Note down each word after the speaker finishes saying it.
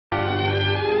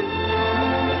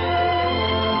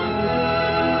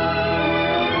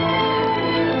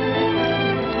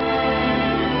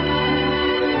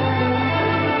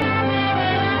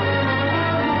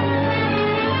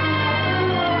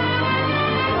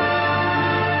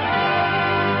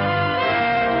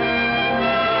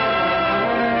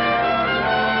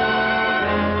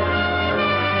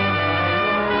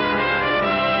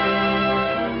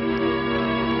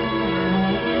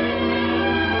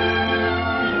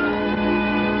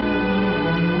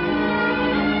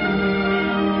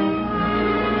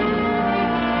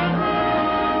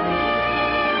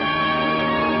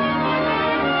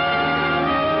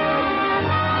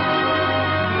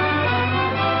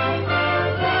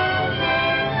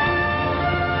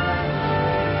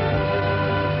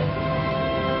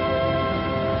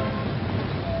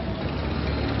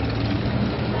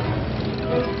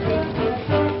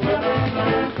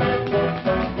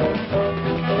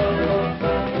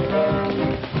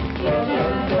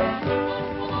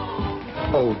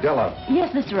Della.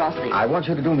 Yes, Mr. Rossi. I want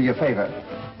you to do me a favor.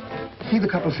 See the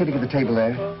couple sitting at the table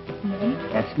there?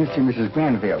 Mm-hmm. That's Mr. and Mrs.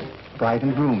 Granville, bride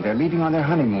and groom. They're leaving on their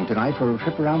honeymoon tonight for a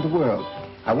trip around the world.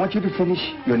 I want you to finish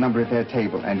your number at their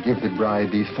table and give the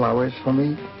bride these flowers for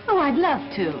me. Oh, I'd love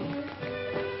to.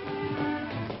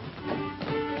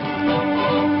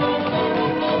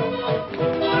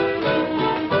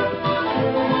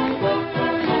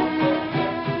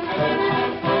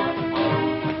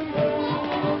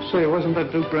 Say, wasn't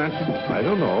that Duke Ransom? I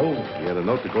don't know. He had a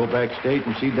note to go backstage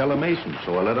and see Della Mason,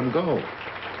 so I let him go.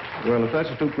 Well, if that's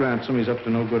Duke Ransom, he's up to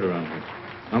no good around here.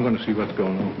 I'm going to see what's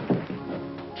going on.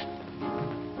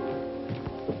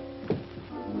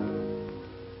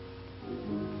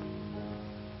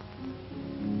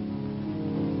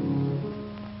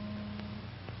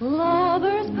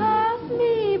 Lovers pass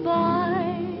me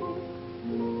by,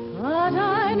 but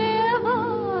I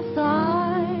never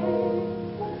sigh,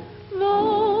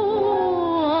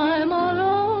 though I'm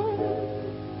alone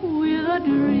with a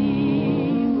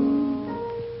dream.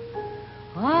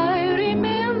 I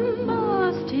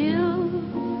remember still,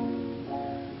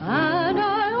 and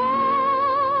I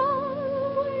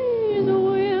always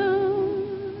will,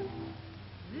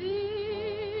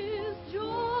 this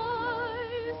joy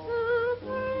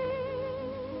supreme,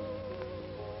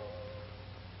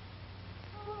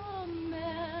 a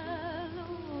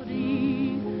melody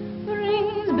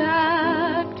brings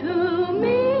back to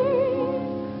me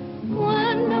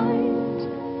one night,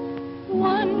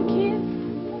 one kiss,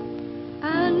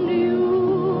 and you.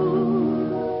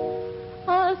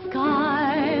 A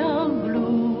sky of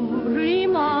blue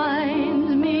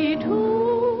reminds me too.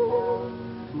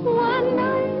 One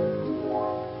night,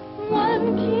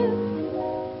 one kiss,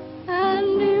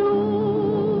 and you.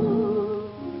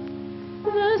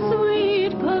 The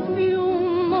sweet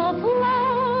perfume of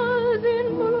flowers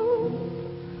in bloom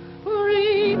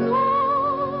recalls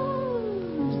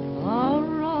a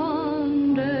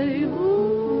rendezvous.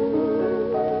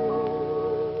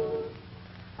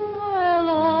 I'll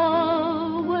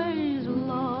always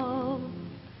love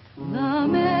the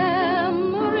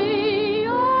memory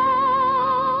of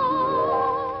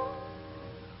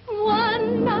one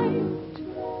night,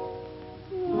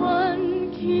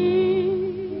 one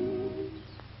kiss,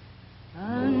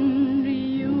 and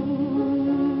you.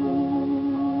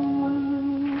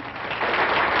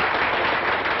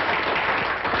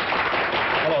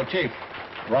 Hello, Chief.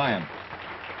 Ryan.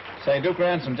 Say, Duke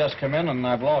Ransom just come in and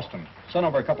I've lost him. Send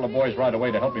over a couple of boys right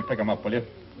away to help me pick him up, will you?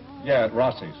 Yeah, at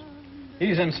Rossi's.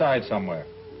 He's inside somewhere.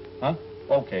 Huh?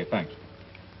 Okay, thanks.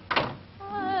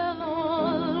 I'll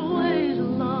always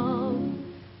love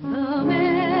the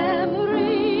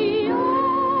memory of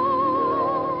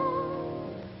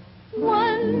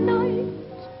one night,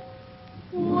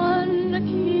 one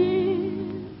kiss,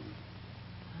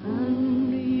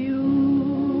 and you.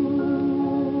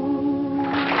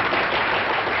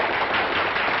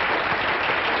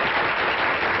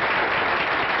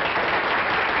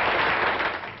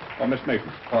 Oh, Miss Mason,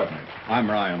 pardon me. I'm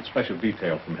Ryan, special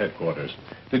detail from headquarters.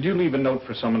 Did you leave a note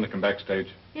for someone to come backstage?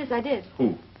 Yes, I did.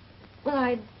 Who? Well,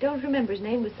 I don't remember his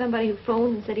name. It was somebody who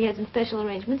phoned and said he had some special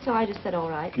arrangements, so I just said all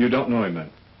right. You don't know him then?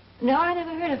 No, I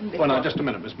never heard of him before. Well, now, just a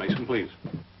minute, Miss Mason, please.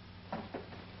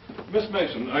 Miss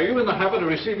Mason, are you in the habit of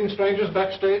receiving strangers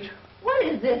backstage? What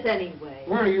is this anyway?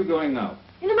 Where are you going now?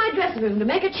 Into my dressing room to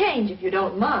make a change, if you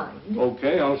don't mind.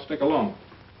 Okay, I'll stick along.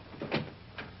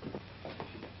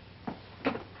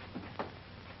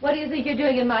 What do you think you're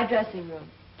doing in my dressing room?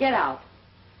 Get out.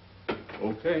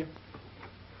 Okay.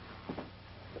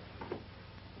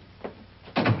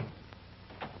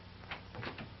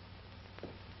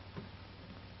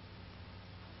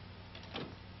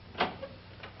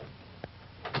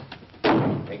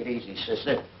 Take it easy,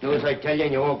 sister. Do as I tell you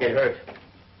and you won't get hurt.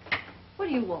 What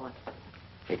do you want?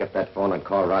 Pick up that phone and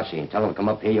call Rossi and tell him to come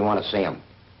up here. You want to see him.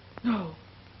 No.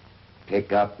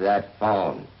 Pick up that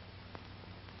phone.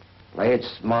 Play it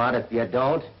smart. If you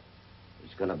don't,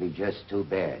 it's going to be just too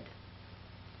bad.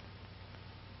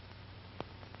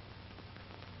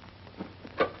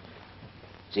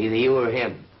 It's either you or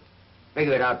him.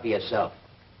 Figure it out for yourself.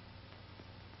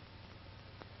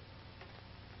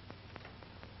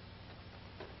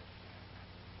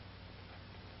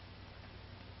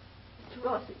 Mr.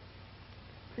 Rossi,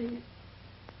 please.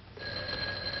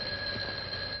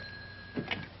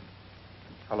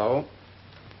 Hello?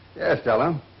 Yes,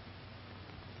 Della.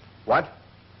 What?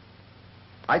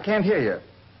 I can't hear you.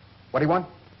 What do you want?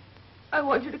 I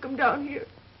want you to come down here.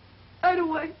 Right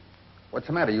away. What's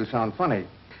the matter? You sound funny.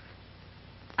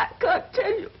 I can't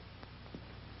tell you.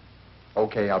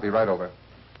 Okay, I'll be right over.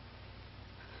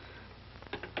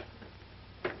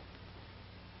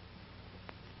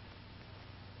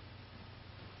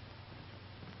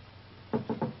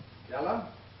 Della?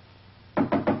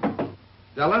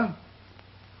 Della?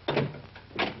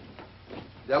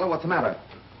 Della, what's the matter?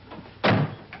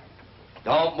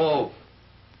 Don't move.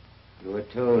 You were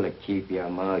told to keep your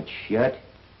mouth shut,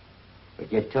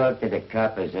 but you talk to the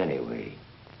coppers anyway.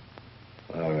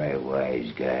 All right,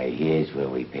 wise guy, here's where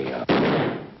we pay off.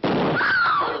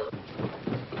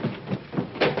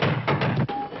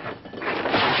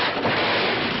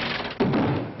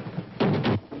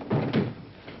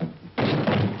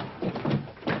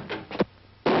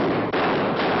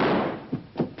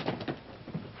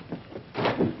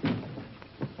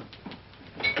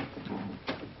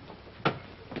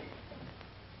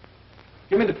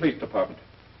 Give me the police department.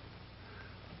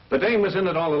 The dame was in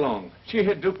it all along. She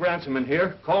hid Duke Ransom in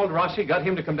here, called Rossi, got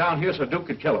him to come down here so Duke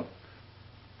could kill him.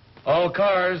 All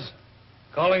cars.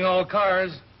 Calling all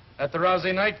cars at the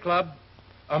Rossi Nightclub.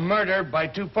 A murder by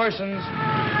 2 persons.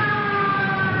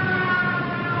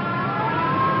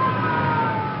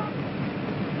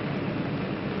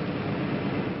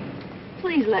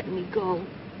 Please let me go.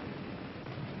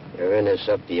 You're in this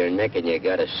up to your neck and you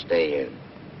gotta stay in.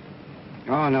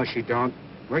 Oh, no, she don't.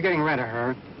 We're getting rid of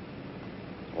her.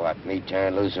 What, me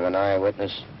turn loose of an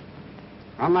eyewitness?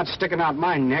 I'm not sticking out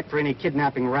my neck for any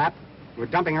kidnapping rap. We're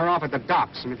dumping her off at the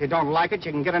docks, and if you don't like it,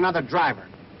 you can get another driver.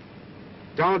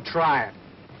 Don't try it.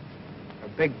 A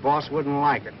big boss wouldn't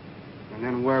like it. And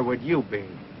then where would you be?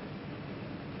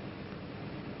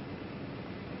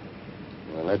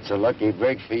 Well, it's a lucky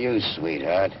break for you,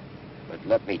 sweetheart. But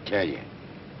let me tell you,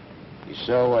 you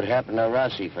saw what happened to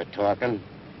Rossi for talking,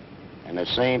 and the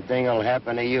same thing will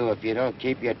happen to you if you don't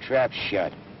keep your trap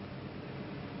shut.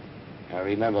 Now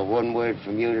remember one word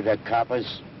from you to the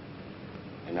coppers,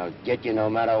 and they'll get you no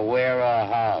matter where or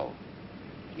how.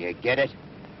 Do you get it?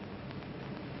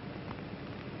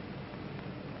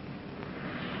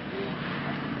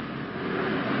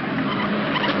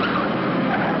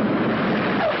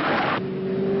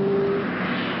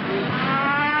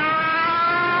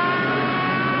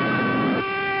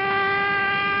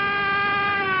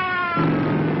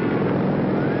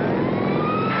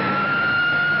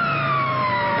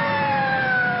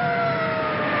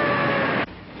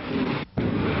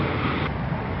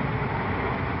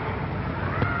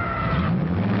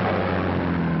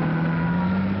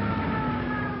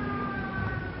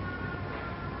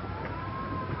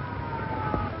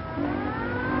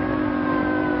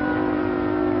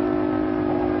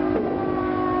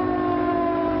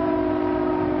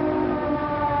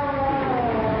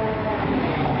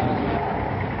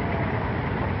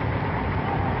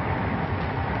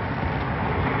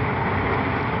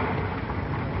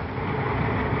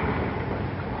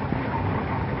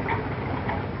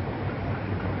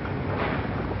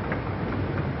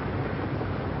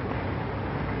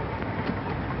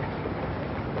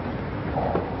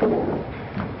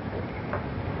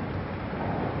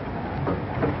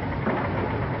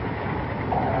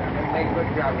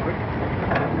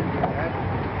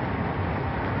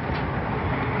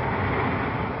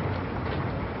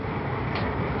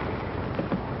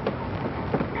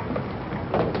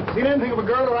 Seen anything of a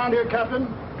girl around here, Captain?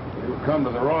 You've come to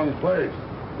the wrong place.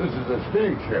 This is a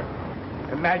steamship.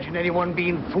 Imagine anyone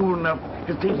being fool enough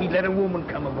to think he'd let a woman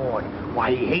come aboard.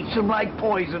 Why, he hates them like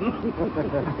poison.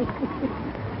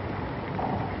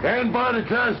 Stand by to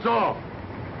cast off.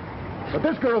 But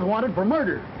this girl's wanted for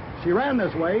murder. She ran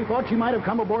this way, thought she might have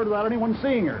come aboard without anyone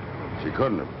seeing her. She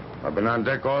couldn't have. I've been on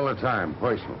deck all the time,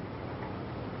 personal.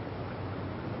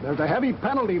 There's a heavy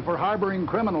penalty for harboring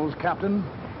criminals, Captain.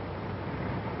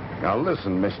 Now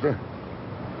listen, mister.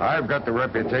 I've got the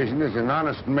reputation as an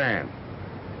honest man.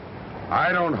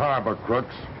 I don't harbor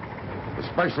crooks,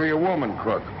 especially a woman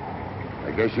crook.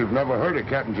 I guess you've never heard of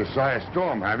Captain Josiah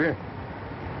Storm, have you?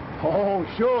 Oh,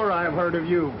 sure I've heard of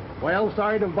you. Well,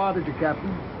 sorry to have bothered you, Captain.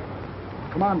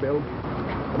 Come on, Bill.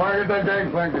 Come on, get that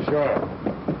gangplank ashore.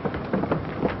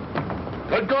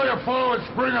 Let go your forward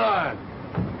spring on.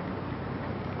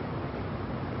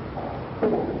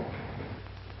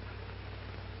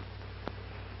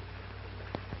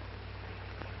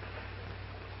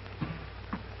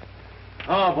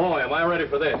 Oh, boy, am I ready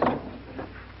for this.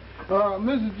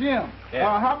 Mr. Jim,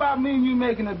 Yeah. how about me and you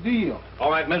making a deal?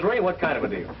 All right, Miss Ray, what kind of a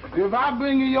deal? If I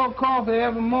bring you your coffee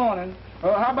every morning,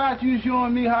 how about you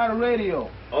showing me how to radio?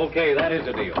 Okay, that is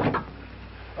a deal.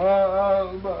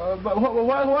 But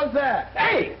what's that?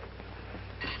 Hey!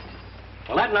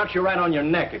 Well, that knocks you right on your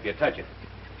neck if you touch it.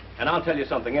 And I'll tell you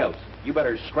something else. You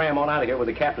better scram on out of here with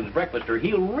the captain's breakfast, or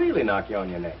he'll really knock you on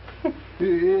your neck.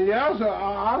 Yeah, sir.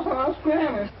 I'll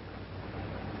scram it.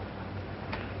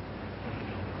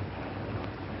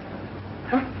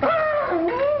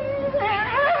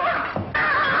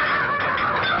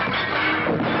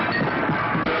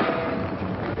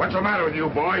 the matter with you,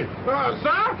 boy? Sir,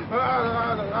 I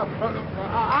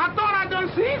thought I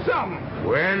done seen something.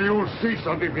 Well, you'll see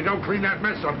something if you don't clean that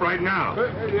mess up right now.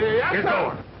 Yes, Get sir.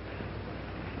 going.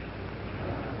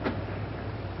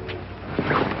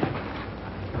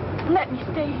 Let me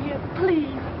stay here,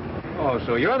 please. Oh,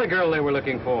 so you're the girl they were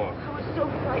looking for. I was so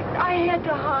frightened. I had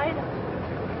to hide.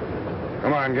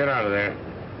 Come on, get out of there.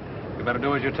 You better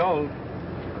do as you're told.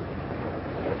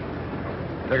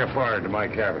 Take a fire to my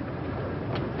cabin.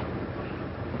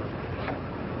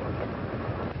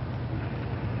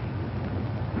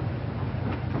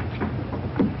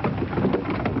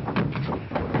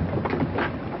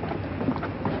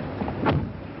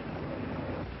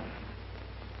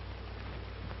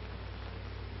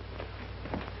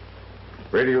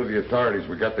 Radio the authorities.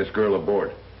 We got this girl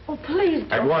aboard. Oh, please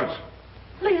At don't. once.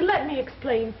 Please let me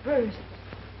explain first.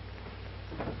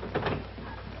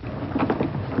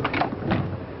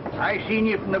 I seen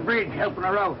you from the bridge helping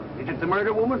her out. Is it the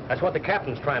murder woman? That's what the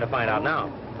captain's trying to find out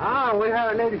now. Ah, we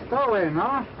had a lady stowaway,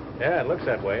 no? Yeah, it looks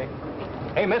that way.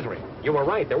 Hey, Misery, you were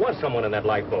right. There was someone in that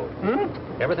lifeboat.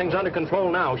 Everything's under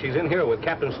control now. She's in here with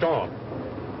Captain Storm.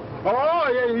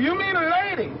 Oh, yeah, you mean a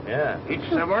lady? Yeah. It's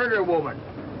the murder woman.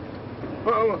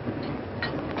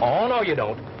 Oh, no, you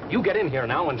don't. You get in here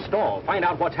now and stall. Find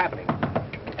out what's happening.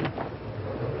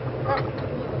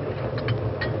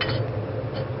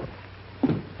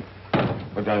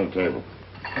 Put down the table.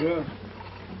 Yeah.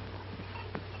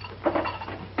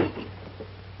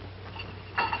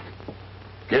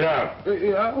 Get out.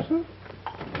 Yeah, sir.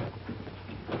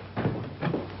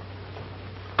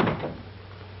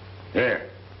 Here.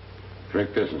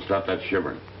 Drink this and stop that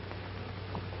shivering.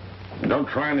 And don't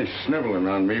try any sniveling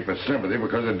on me for sympathy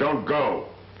because it don't go.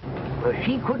 Well,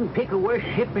 she couldn't pick a worse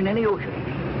ship in any ocean.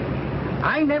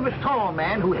 I never saw a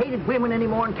man who hated women any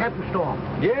more than Captain Storm.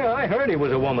 Yeah, I heard he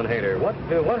was a woman hater. What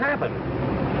happened?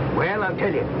 Well, I'll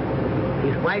tell you.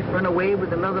 His wife ran away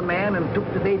with another man and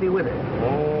took the baby with her.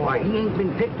 Oh. Why, he ain't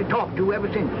been fit to talk to ever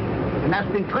since. And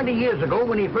that's been 20 years ago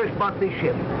when he first bought this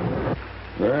ship.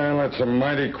 Well, that's a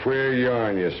mighty queer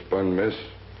yarn you spun, miss.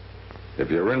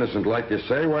 If you're innocent like you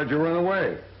say, why'd you run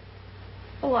away?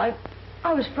 Oh, I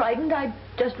was frightened. I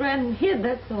just ran and hid,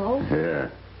 that's all. Yeah,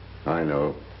 I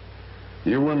know.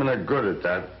 You women are good at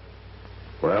that.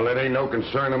 Well, it ain't no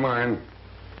concern of mine.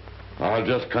 I'll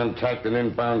just contact an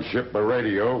inbound ship by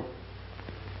radio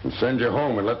and send you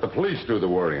home and let the police do the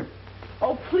worrying.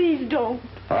 Oh, please don't.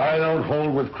 I don't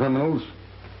hold with criminals,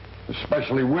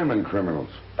 especially women criminals.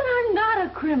 But I'm not a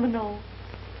criminal.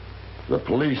 The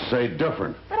police say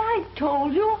different. But I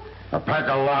told you. A pack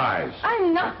of lies.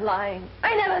 I'm not lying.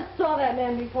 I never saw that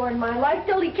man before in my life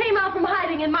till he came out from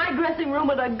hiding in my dressing room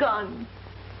with a gun.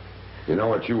 You know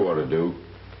what you ought to do?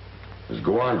 Is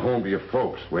go on home to your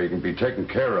folks where you can be taken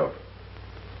care of.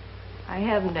 I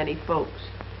haven't any folks.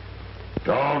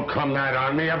 Don't come that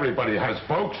on me. Everybody has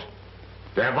folks.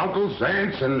 They have uncles,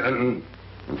 aunts, and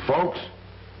folks.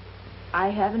 I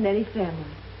haven't any family.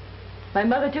 My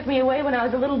mother took me away when I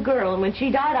was a little girl, and when she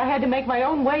died, I had to make my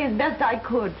own way as best I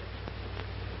could.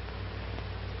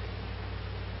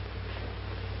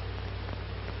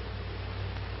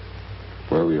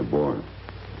 Where were you born?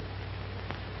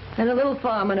 At a little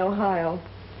farm in Ohio.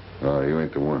 Oh, you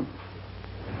ain't the one.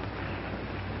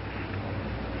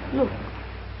 Look,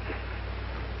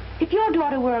 if your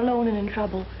daughter were alone and in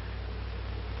trouble,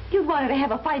 you'd want her to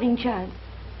have a fighting chance,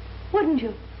 wouldn't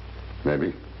you?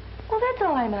 Maybe. Well, that's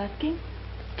all I'm asking.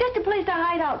 Just a place to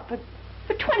hide out for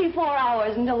 24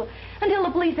 hours until the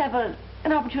police have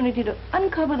an opportunity to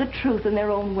uncover the truth in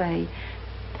their own way.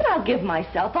 Then I'll give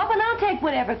myself up and I'll take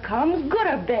whatever comes, good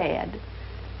or bad.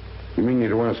 You mean you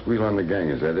don't want to squeal on the gang,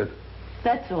 is that it?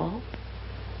 That's all.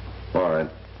 All right.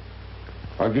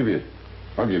 I'll give you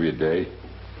a day.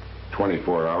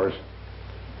 24 hours.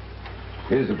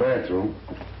 Here's the bathroom.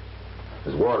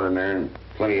 There's water in there and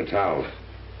plenty of towels.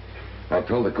 I'll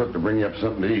tell the cook to bring you up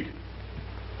something to eat.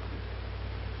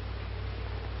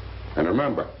 And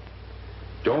remember,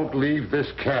 don't leave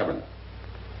this cabin.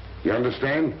 You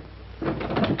understand? You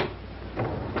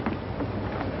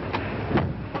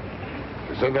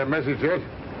send that message yet?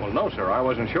 Well, no, sir. I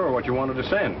wasn't sure what you wanted to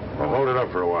send. Well, hold it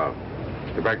up for a while.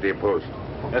 Get back to your post.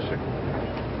 Yes, sir.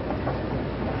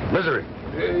 Misery.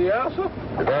 Yes, sir?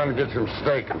 Go down and get some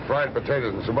steak and fried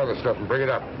potatoes and some other stuff and bring it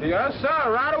up. Yes,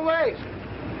 sir, right away.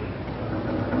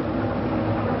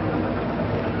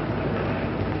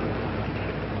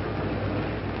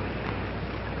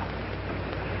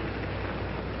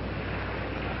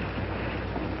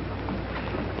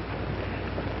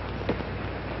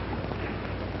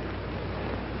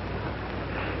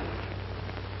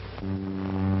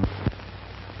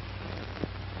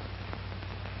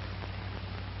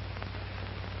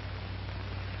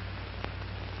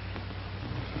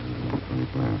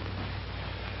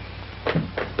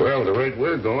 Well, the rate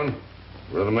we're going,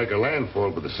 we're to make a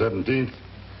landfall for the 17th.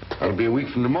 That'll be a week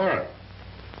from tomorrow.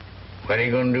 What are you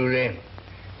going to do then?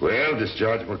 Well,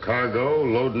 discharge my cargo,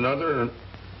 load another, and...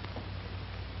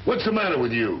 What's the matter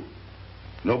with you?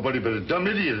 Nobody but a dumb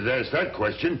idiot had asked that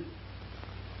question.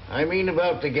 I mean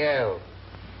about the gal.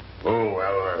 Oh,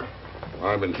 well,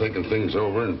 I've been thinking things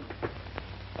over, and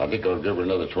I think I'll give her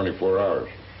another 24 hours.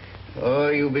 Oh,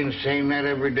 you've been saying that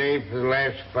every day for the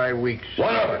last 5 weeks.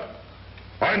 What of it?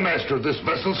 I'm master of this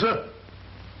vessel, sir.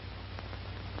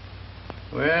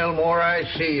 Well, the more I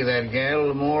see of that gal,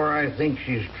 the more I think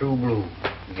she's true blue.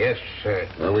 Yes, sir.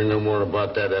 Well, we know more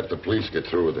about that after the police get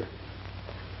through with her.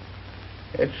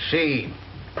 Let's see.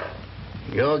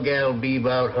 Your gal be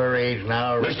about her age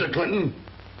now. Mr. Clinton,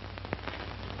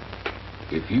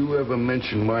 if you ever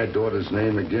mention my daughter's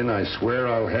name again, I swear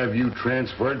I'll have you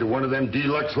transferred to one of them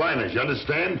deluxe liners. You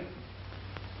understand?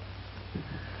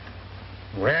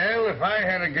 Well, if I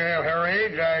had a girl her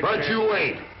age, I'd... But you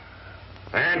ain't.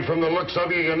 And from the looks of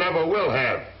you, you never will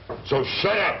have. So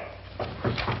shut up.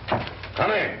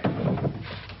 Come in.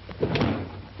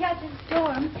 Captain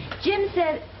Storm,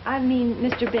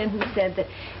 Mr. Benton said that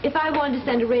if I wanted to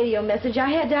send a radio message, I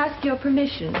had to ask your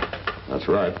permission. That's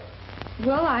right.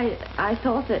 Well, I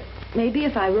thought that maybe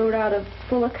if I wrote out a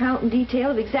full account and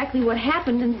detail of exactly what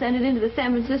happened and sent it into the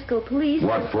San Francisco police...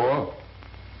 What for?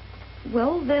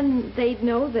 Well, then they'd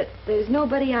know that there's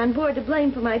nobody on board to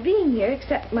blame for my being here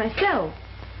except myself.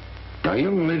 Now,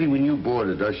 young lady, when you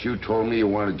boarded us, you told me you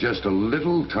wanted just a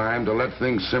little time to let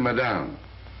things simmer down.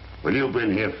 Well, you've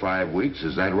been here 5 weeks,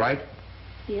 is that right?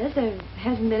 Yes, there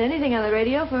hasn't been anything on the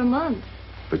radio for a month.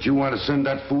 But you want to send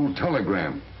that fool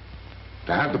telegram.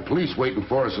 To have the police waiting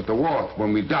for us at the wharf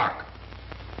when we dock.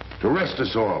 To arrest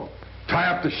us all. Tie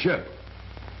up the ship.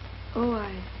 Oh,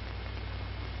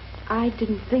 I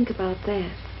didn't think about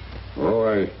that. Oh,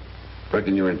 I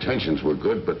reckon your intentions were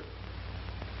good, but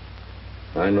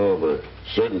I know of a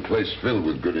certain place filled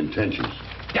with good intentions.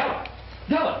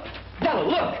 Della!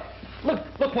 Della,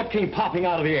 look what came popping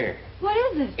out of the air. What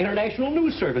is it? International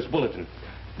News Service bulletin.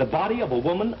 The body of a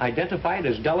woman identified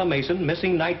as Della Mason,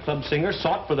 missing nightclub singer,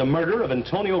 sought for the murder of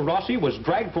Antonio Rossi, was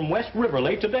dragged from West River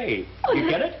late today. Oh, you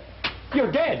get it?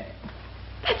 You're dead.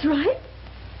 That's right.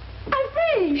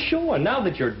 I'm free. Sure, now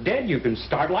that you're dead, you can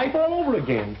start life all over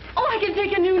again. Oh, I can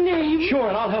take a new name. Sure,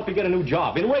 and I'll help you get a new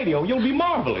job. In radio, you'll be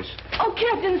marvelous. Oh,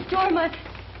 Captain Storm, I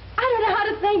don't know how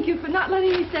to thank you for not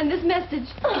letting me send this message.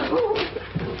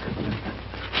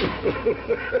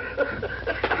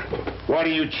 What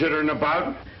are you chittering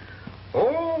about?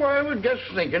 Oh, I was just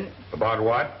thinking. About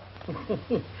what?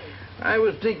 I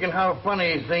was thinking how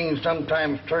funny things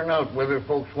sometimes turn out, whether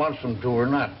folks want them to or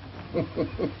not.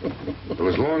 Well,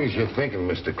 as long as you're thinking,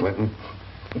 Mr. Clinton,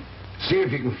 see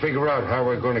if you can figure out how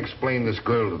we're going to explain this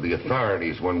girl to the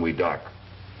authorities when we dock.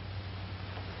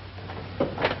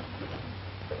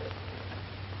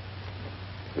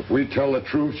 If we tell the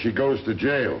truth, she goes to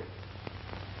jail.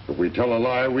 If we tell a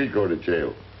lie, we go to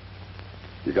jail.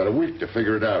 You got a week to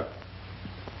figure it out.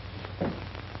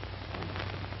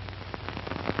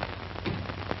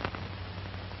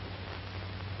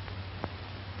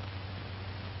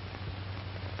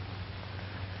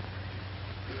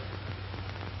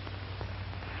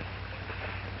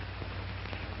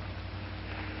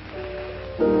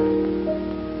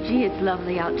 Gee, it's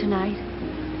lovely out tonight.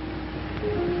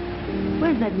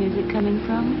 Where's that music coming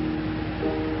from?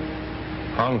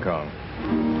 Hong Kong.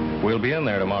 We'll be in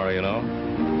there tomorrow, you know,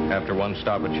 after one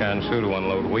stop at Chansu to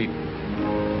unload wheat.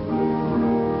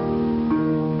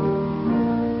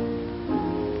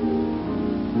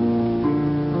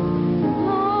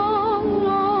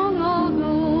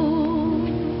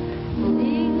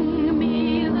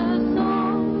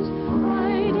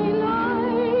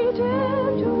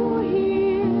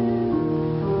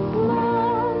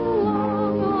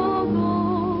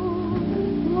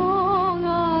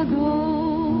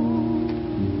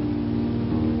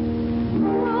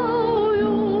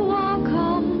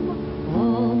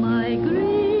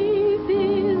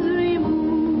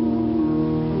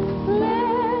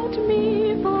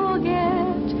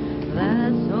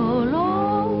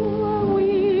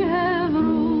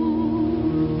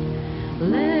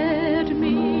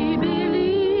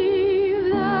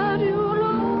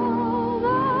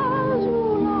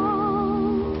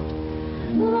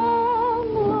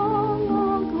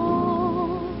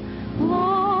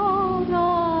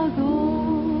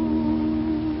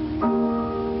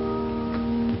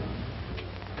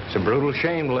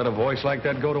 Shame to let a voice like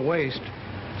that go to waste.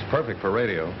 It's perfect for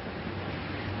radio.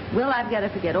 Well, I've got to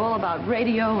forget all about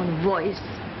radio and voice.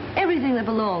 Everything that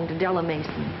belonged to Della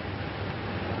Mason.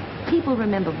 People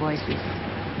remember voices.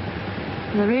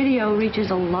 The radio reaches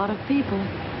a lot of people.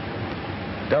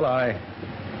 Della,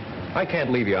 I can't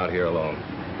leave you out here alone.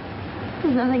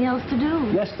 There's nothing else to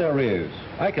do. Yes, there is.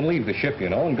 I can leave the ship, you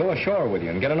know, and go ashore with you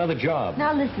and get another job.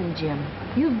 Now listen, Jim.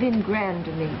 You've been grand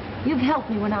to me. You've helped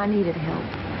me when I needed help.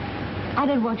 I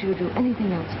don't want you to do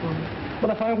anything else for me.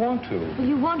 But if I want to... Well,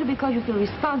 you want to because you feel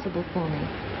responsible for me.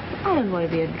 I don't want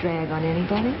to be a drag on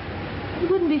anybody. It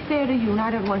wouldn't be fair to you, and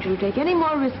I don't want you to take any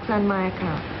more risks on my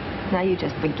account. Now you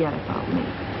just forget about me.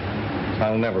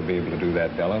 I'll never be able to do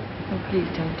that, Della. Oh, please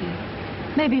don't,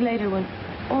 dear. Maybe later when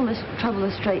all this trouble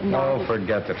is straightened out. Oh,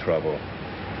 forget the trouble.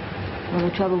 Well,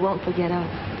 the trouble won't forget us.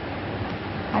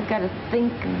 I've got to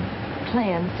think and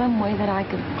plan some way that I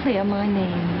can clear my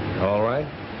name. All right.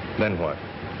 Then what?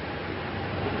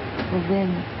 Well, then,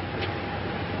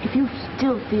 if you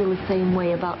still feel the same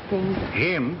way about things...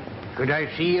 Jim, could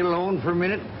I see you alone for a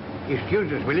minute?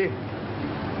 Excuse us, will you?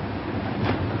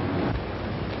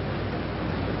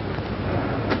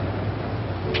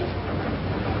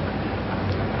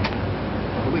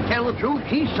 We tell the truth,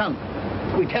 he's sunk.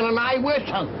 We tell a lie, we're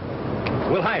sunk.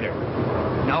 We'll hide her.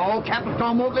 No, Captain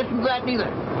Storm won't listen to that neither.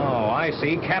 Oh, I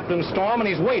see. Captain Storm and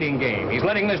his waiting game. He's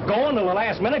letting this go until the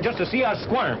last minute just to see us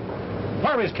squirm.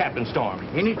 Where is Captain Storm?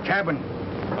 In his cabin.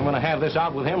 I'm going to have this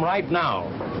out with him right now.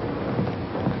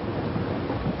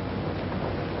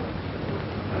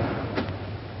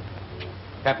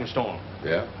 Captain Storm.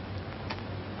 Yeah?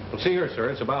 Well, see here, sir.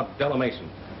 It's about Della Mason.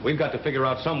 We've got to figure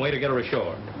out some way to get her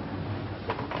ashore.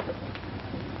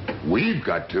 We've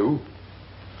got to?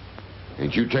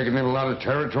 Ain't you taking in a lot of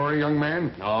territory, young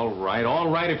man? All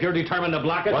right, if you're determined to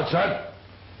block it. What's that?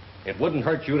 It wouldn't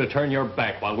hurt you to turn your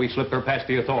back while we slip her past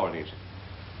the authorities.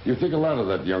 You think a lot of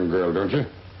that young girl, don't you?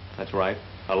 That's right,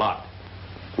 a lot.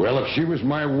 Well, if she was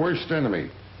my worst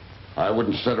enemy, I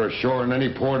wouldn't set her ashore in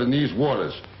any port in these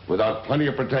waters without plenty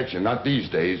of protection, not these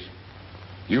days.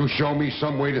 You show me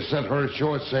some way to set her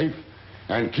ashore safe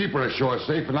and keep her ashore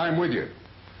safe, and I'm with you.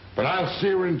 But I'll see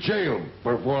her in jail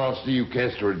before I'll see you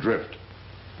cast her adrift.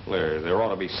 Well, there ought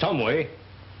to be some way.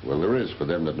 Well, there is for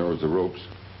them that knows the ropes.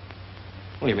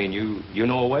 Well, you mean you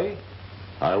know a way?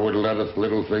 I wouldn't let a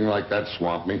little thing like that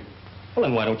swamp me. Well,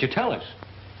 then why don't you tell us?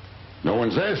 No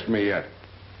one's asked me yet.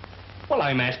 Well,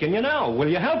 I'm asking you now. Will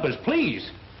you help us, please?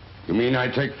 You mean I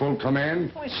take full command?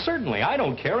 Why, certainly. I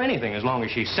don't care anything as long as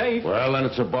she's safe. Well, then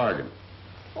it's a bargain.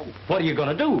 Well, what are you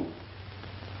going to do?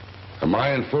 Am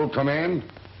I in full command?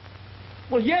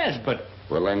 Well, yes, but...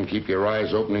 Well, then keep your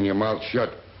eyes open and your mouth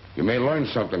shut. You may learn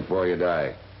something before you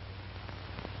die.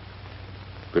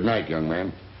 Good night, young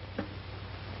man.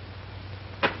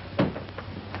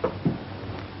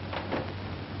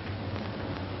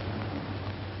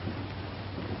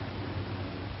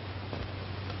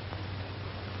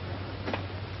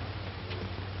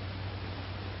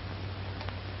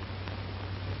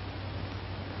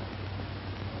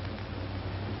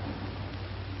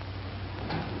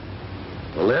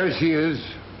 Well, there she is.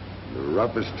 The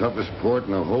roughest, toughest port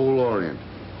in the whole Orient.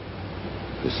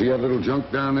 You see that little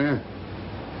junk down there?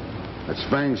 That's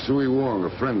Fang Sui Wong, a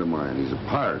friend of mine. He's a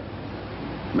pirate.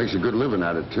 Makes a good living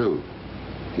at it, too.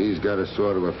 He's got a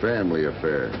sort of a family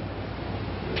affair.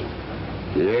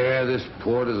 Yeah, this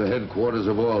port is the headquarters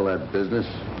of all that business.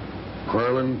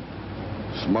 Curling,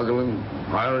 smuggling,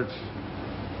 pirates.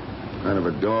 Kind of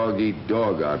a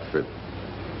dog-eat-dog outfit.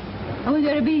 Are we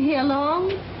going to be here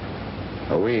long?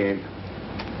 Oh, we ain't.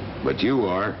 But you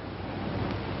are.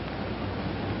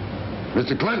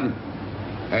 Mr. Clinton.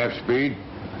 Half speed.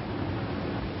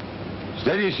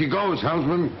 Steady as she goes,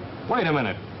 helmsman. Wait a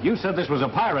minute. You said this was a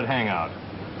pirate hangout.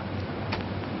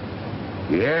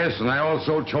 Yes, and I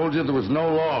also told you there was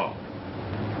no law.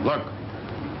 Look,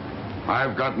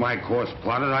 I've got my course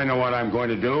plotted. I know what I'm going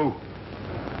to do.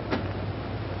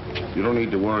 You don't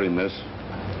need to worry, miss.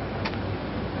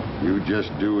 You just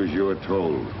do as you're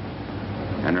told.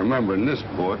 And remember, in this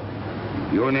port,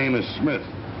 your name is Smith.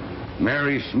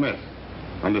 Mary Smith.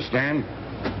 Understand?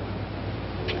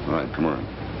 All right, come on.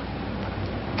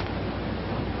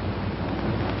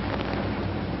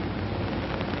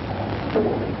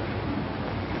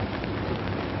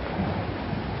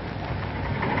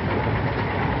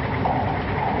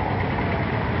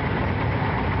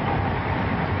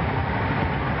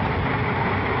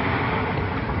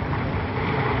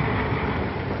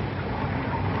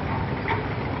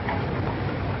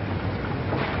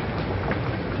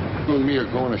 You and me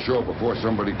are going ashore before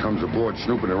somebody comes aboard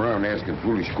snooping around asking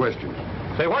foolish questions.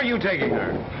 Say, where are you taking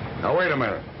her? Now, wait a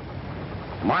minute.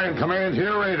 Am I in command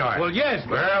here, ain't I? Well, yes,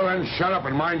 but... Well, then shut up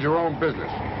and mind your own business.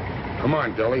 Come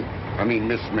on, Della. I mean,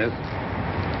 Miss Smith.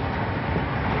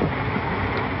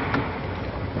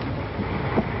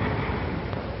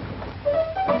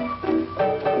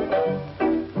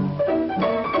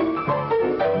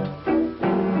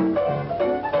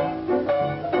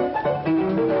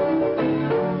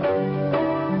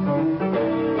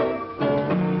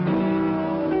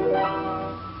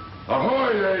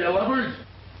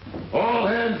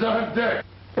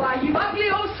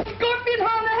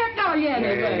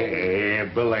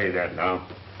 that now.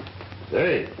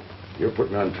 Hey, you're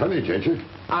putting on tonnage, ain't you?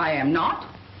 I am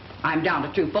not. I'm down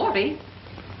to 240.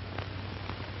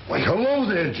 Why, hello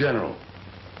there, General.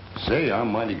 Say,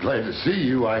 I'm mighty glad to see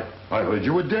you. I heard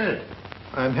you were dead.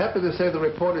 I'm happy to say the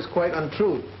report is quite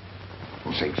untrue.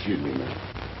 Oh, say, excuse me, man.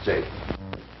 Say,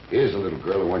 here's a little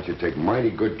girl who wants you to take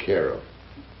mighty good care of.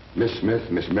 Miss Smith,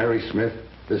 Miss Mary Smith.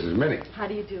 This is Minnie. How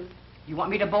do you do? You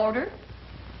want me to board her?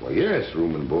 Well, yes,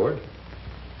 room and board.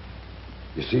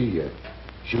 You see,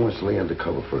 she wants to lay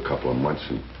undercover for a couple of months,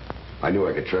 and I knew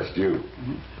I could trust you.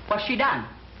 Mm-hmm. What's she done?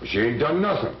 Well, she ain't done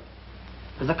nothing.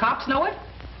 Does the cops know it?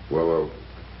 Well,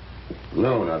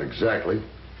 no, not exactly.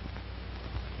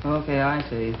 Okay, I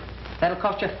see. That'll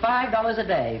cost you $5 a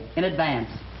day in advance.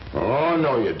 Oh,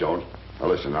 no, you don't. Now,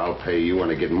 listen, I'll pay you when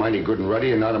I get mighty good and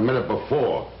ready and not a minute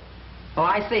before. Oh,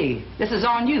 I see. This is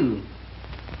on you.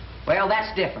 Well,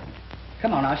 that's different.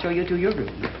 Come on, I'll show you to your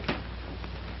room.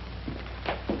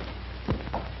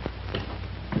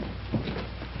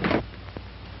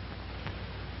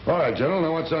 All right, General,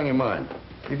 now what's on your mind?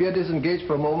 If you're disengaged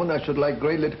for a moment, I should like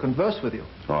greatly to converse with you.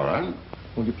 All right.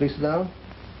 Would you please sit down?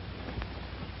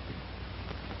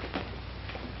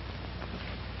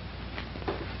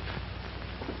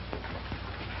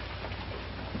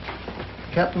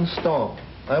 Captain Storm,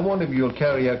 I wonder if you'll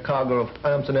carry a cargo of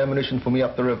arms and ammunition for me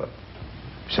up the river.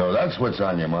 So that's what's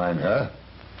on your mind, huh?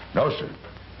 No, sir.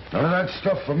 None of that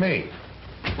stuff for me.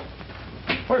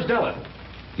 Where's Della?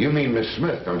 You mean Miss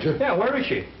Smith, don't you? Yeah, where is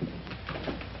she?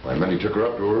 Why, Minnie took her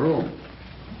up to her room.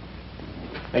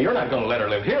 Now, you're not going to let her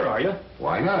live here, are you?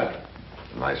 Why not?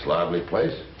 A nice, lively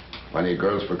place. Plenty of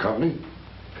girls for company.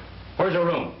 Where's her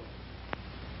room?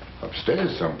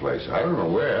 Upstairs someplace. I don't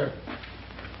know where.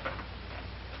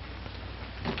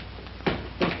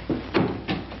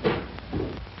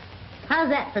 How's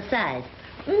that for size?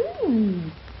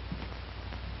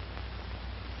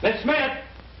 Miss Smith!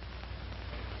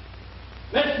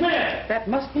 Miss Smith! That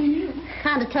must be you.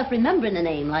 Kind of tough remembering a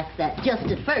name like that, just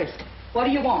at first. What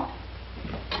do you want?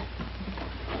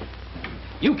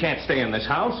 You can't stay in this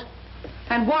house.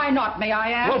 And why not, may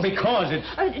I ask? Well, because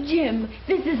it's... Jim,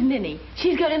 this is Minnie.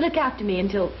 She's going to look after me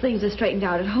until things are straightened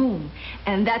out at home.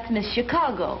 And that's Miss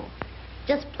Chicago.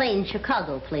 Just plain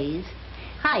Chicago, please.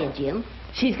 Hiya, Jim.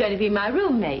 She's going to be my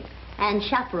roommate. And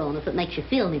chaperone, if it makes you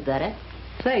feel any better.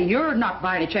 Say, you're not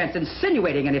by any chance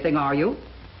insinuating anything, are you?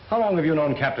 How long have you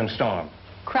known Captain Storm?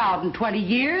 Crowding 20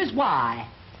 years? Why?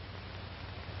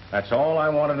 That's all I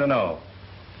wanted to know.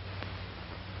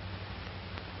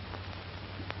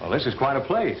 Well, this is quite a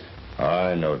place.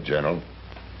 I know, General.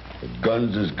 But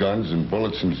guns is guns and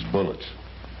bullets is bullets.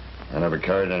 I never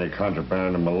carried any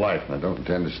contraband in my life, and I don't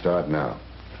intend to start now.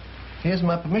 Here's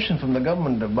my permission from the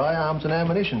government to buy arms and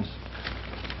ammunition.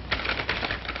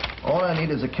 All I need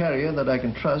is a carrier that I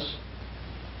can trust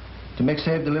to make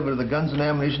safe delivery of the guns and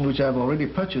ammunition which I've already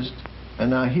purchased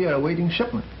and are here awaiting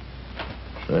shipment.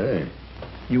 Say.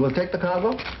 You will take the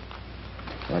cargo?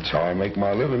 That's how I make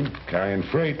my living, carrying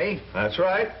freight. Hey, that's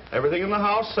right. Everything in the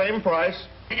house, same price.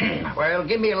 Well,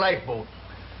 give me a lifeboat.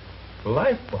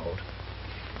 Lifeboat?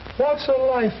 What's a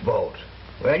lifeboat?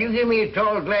 Well, you give me a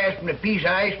tall glass and a piece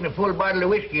of ice and a full bottle of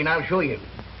whiskey, and I'll show you.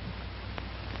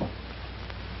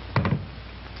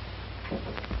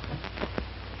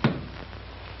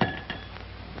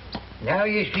 Now,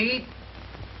 you see,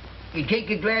 you take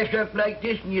your glass up like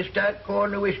this and you start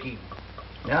pouring the whiskey.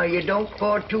 Now, you don't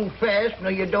pour too fast,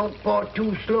 nor you don't pour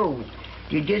too slow.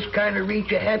 You just kind of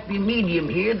reach a happy medium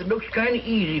here that looks kind of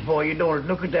easy for you, don't it?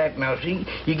 Look at that now, see?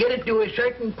 You get it to a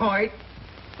certain point.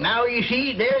 Now, you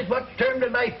see, there's what's termed a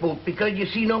lifeboat, because, you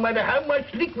see, no matter how much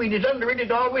liquid is under it,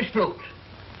 it always floats.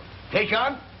 Hey,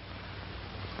 Sean?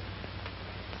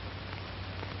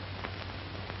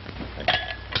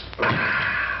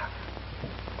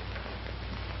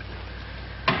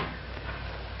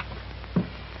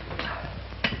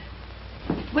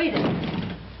 Wait a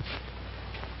minute.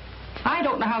 I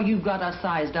don't know how you've got us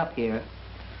sized up here,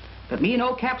 but me and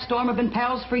old Cap Storm have been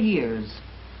pals for years.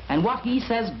 And what he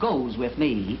says goes with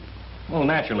me. Well,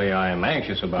 naturally, I am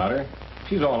anxious about her.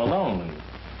 She's all alone, and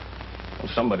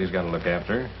well, somebody's got to look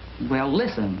after her. Well,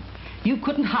 listen. You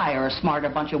couldn't hire a smarter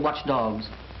bunch of watchdogs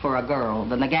for a girl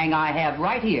than the gang I have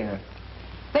right here.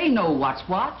 They know what's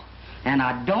what, and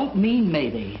I don't mean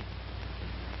maybe.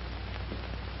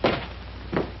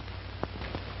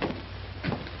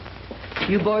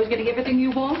 You boys getting everything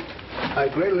you want? I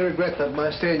greatly regret that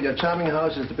my stay in your charming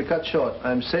house is to be cut short.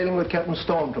 I'm sailing with Captain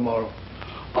Storm tomorrow.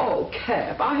 Oh,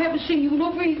 Cap, I haven't seen you in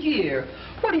over a year.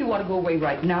 What do you want to go away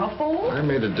right now for? I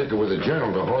made a dicker with a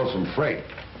general to haul some freight.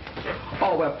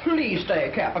 Oh, well, please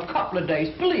stay, Cap, a couple of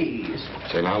days, please.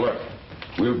 Say, now, look,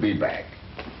 we'll be back.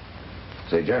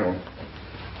 Say, General,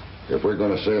 if we're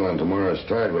going to sail on tomorrow's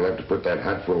tide, we'll have to put that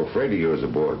hatful of freight of yours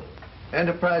aboard.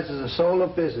 Enterprise is the soul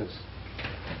of business.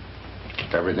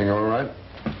 Everything all right?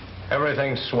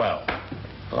 Everything's swell.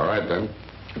 All right, then.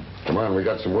 Come on, we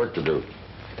got some work to do.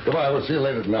 Goodbye, we'll see you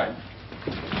late at night.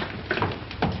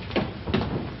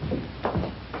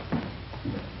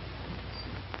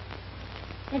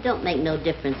 It don't make no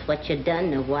difference what you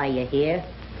done or why you're here,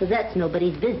 because that's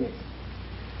nobody's business.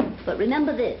 But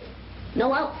remember this,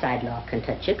 no outside law can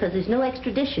touch you, because there's no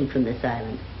extradition from this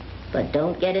island. But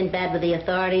don't get in bad with the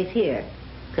authorities here,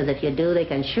 because if you do, they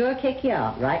can sure kick you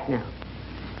out right now.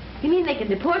 You mean they can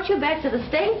deport you back to the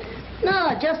States?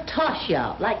 No, just toss you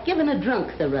out, like giving a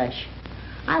drunk the rush.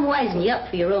 I'm wising you up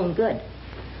for your own good,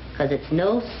 because it's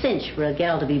no cinch for a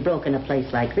gal to be broke in a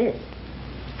place like this.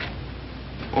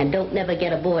 And don't never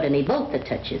get aboard any boat that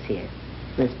touches here.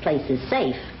 This place is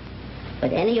safe.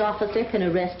 But any officer can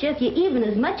arrest you if you even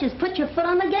as much as put your foot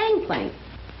on the gangplank.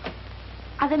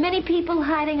 Are there many people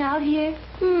hiding out here?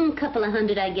 Couple of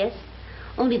hundred, I guess.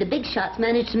 Only the big shots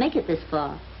managed to make it this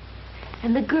far.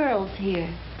 And the girls here?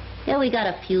 Yeah, we got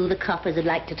a few the coppers would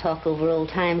like to talk over old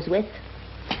times with.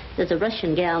 There's a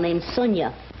Russian gal named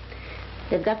Sonia.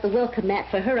 They've got the welcome mat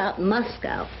for her out in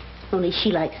Moscow. Only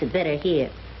she likes it better here.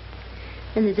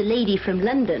 And there's a lady from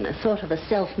London, a sort of a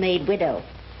self-made widow.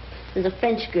 There's a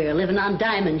French girl living on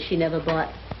diamonds she never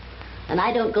bought. And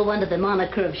I don't go under the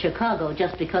moniker of Chicago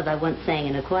just because I once sang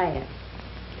in a choir.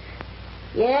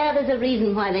 Yeah, there's a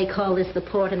reason why they call this the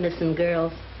Port of Missing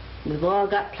Girls. We've all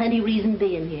got plenty reason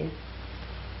being here.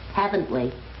 Haven't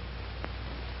we?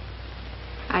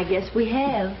 I guess we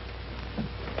have.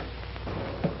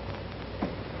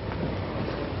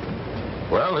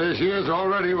 Well, here she is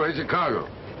already. Where's your cargo?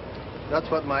 That's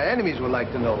what my enemies would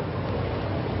like to know.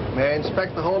 May I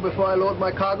inspect the hull before I load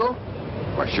my cargo?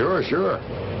 Why, sure, sure.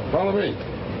 Follow me.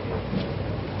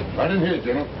 Right in here,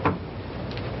 General.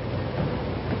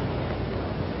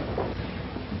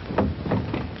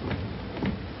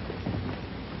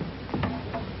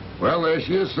 Well, there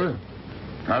she is, sir.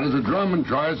 Hot as a drum and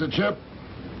dry as a chip.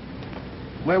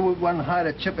 Where would one hide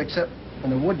a chip except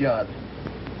in a wood yard?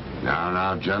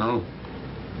 Now, General.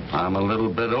 I'm a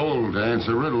little bit old to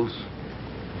answer riddles.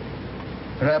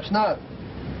 Perhaps not.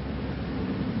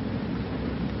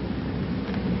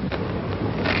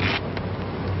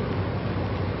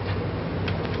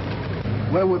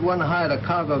 Where would one hide a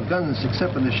cargo of guns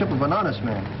except in the ship of an honest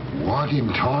man? What in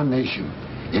tarnation?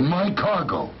 In my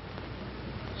cargo?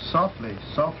 Softly,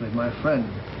 softly, my friend.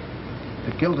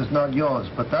 The guilt is not yours,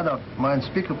 but that of my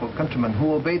unspeakable countrymen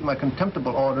who obeyed my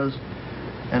contemptible orders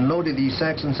and loaded these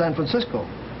sacks in San Francisco.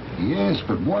 Yes,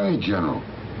 but why, General?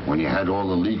 When you had all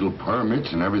the legal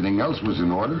permits and everything else was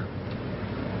in order?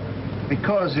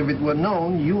 Because if it were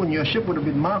known, you and your ship would have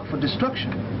been marked for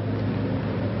destruction.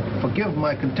 Forgive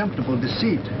my contemptible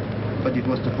deceit, but it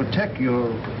was to protect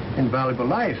your invaluable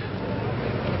life.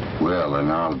 Well, then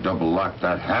I'll double lock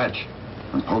that hatch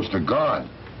and post a guard.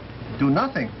 Do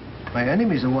nothing. My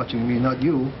enemies are watching me, not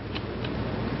you.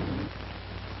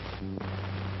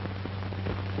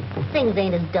 Things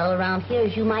ain't as dull around here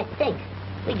as you might think.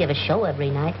 We give a show every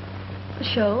night. A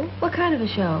show? What kind of a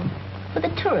show? For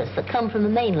the tourists that come from the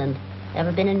mainland.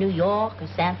 Ever been in New York or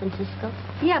San Francisco?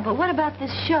 Yeah, but what about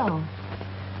this show?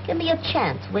 Give me a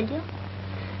chance, will you?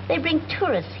 They bring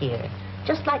tourists here,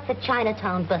 just like the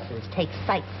Chinatown buses take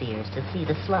sightseers to see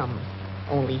the slums.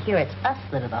 Only here it's us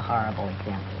that are the horrible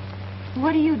examples.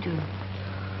 What do you do?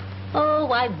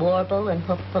 Oh, I warble and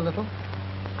hook a little.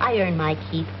 I earn my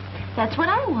keep. That's what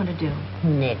I want to do.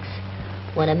 Nix.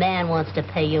 When a man wants to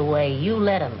pay your way, you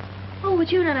let him. Oh,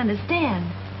 but you don't understand.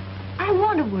 I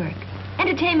want to work.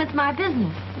 Entertainment's my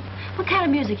business. What kind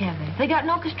of music have they? They got an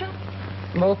orchestra?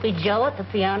 Mopey Joe at the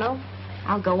piano?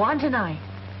 I'll go on tonight.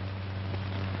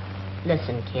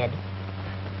 Listen, kid.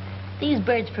 These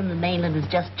birds from the mainland is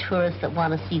just tourists that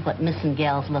want to see what missing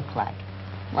gals look like.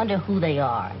 Wonder who they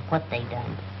are and what they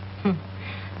done.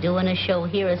 Doing a show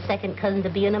here is second cousin to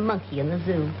being a monkey in the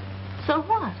zoo. So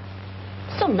what?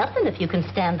 So nothing if you can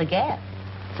stand the gas.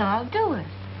 So I'll do it.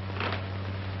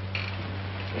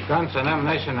 The guns and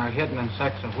ammunition are hidden in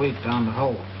sacks of wheat down the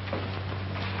hole.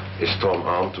 Is Storm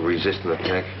armed to resist an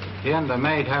attack? He and the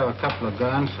maid have a couple of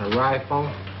guns, a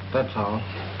rifle, that's all.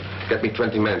 Get me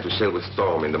 20 men to sail with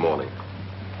Storm in the morning.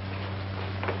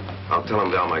 I'll tell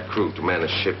them they're my crew to man a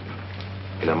ship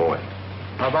in Amoy.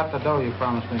 How about the dough you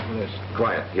promised me for this?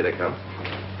 Quiet, here they come.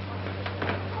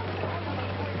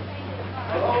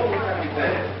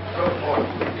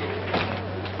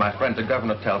 My friend, the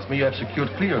governor tells me you have secured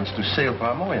clearance to sail for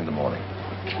Amoy in the morning.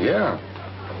 Yeah.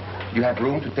 You have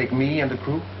room to take me and the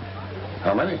crew?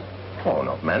 How many? Oh,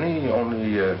 not many.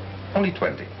 Only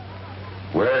 20.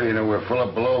 Well, you know, we're full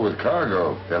up below with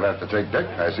cargo. They'll have to take deck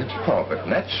passage. Oh, but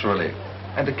naturally.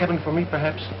 And a cabin for me,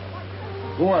 perhaps?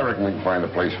 Oh, I reckon we can find a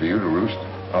place for you to roost.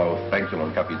 Oh, thank you,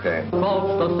 mon capitaine.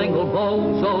 Lost a single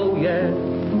bozo, yeah,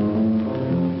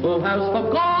 who has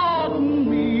forgotten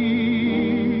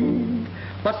me.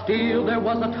 But still there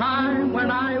was a time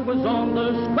when I was on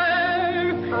the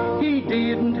square. He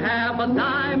didn't have a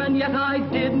dime, and yet I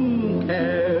didn't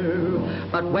care.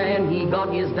 But when he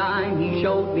got his dime, he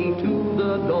showed me to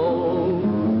the door.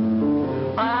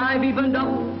 I've evened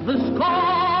up the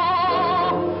score.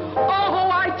 Oh,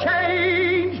 I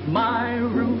changed my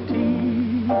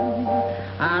routine,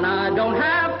 and I don't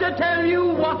have to tell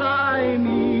you what I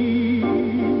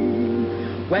mean.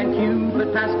 When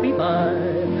Cupid passed me by,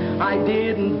 I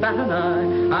didn't bat an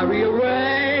eye. I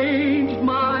rearranged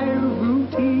my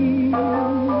routine.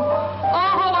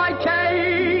 Oh, I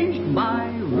changed my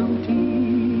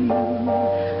routine,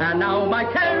 and now my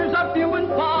cares are few and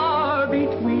far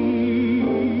between.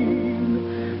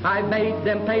 I made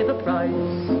them pay the price.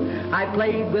 I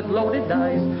played with loaded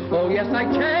dice. Oh, yes, I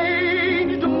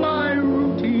changed my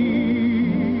routine.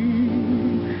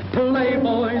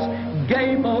 Playboys,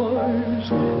 gay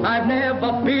boys, I've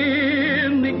never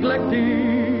been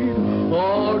neglected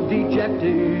or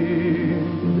dejected.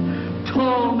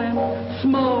 Tall men,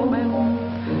 small men,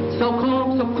 so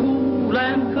calm, so cool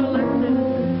and collected.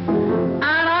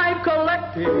 And I've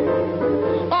collected.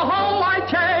 Oh, I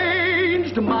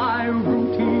changed my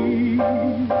routine.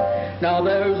 Now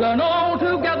there's an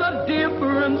altogether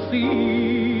different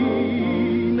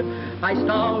scene. I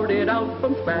started out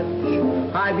from scratch.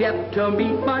 I've yet to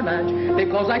meet my match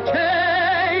because I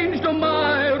changed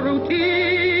my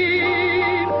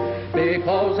routine.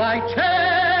 Because I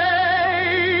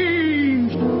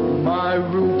changed my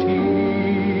routine.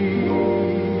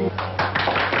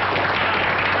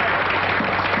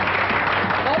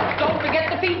 Folks, don't forget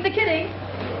to feed the kitty.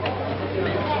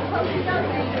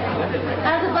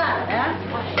 How's about it, huh?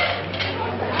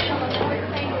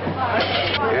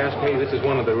 You ask me, this is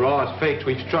one of the rawest fakes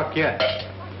we've struck yet.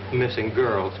 Missing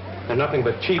girls. They're nothing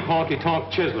but cheap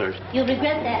honky-tonk chiselers. You'll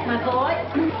regret that, my boy.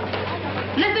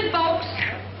 Listen, folks.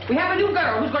 We have a new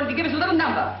girl who's going to give us a little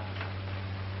number.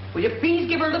 Will you please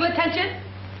give her a little attention?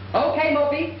 Okay,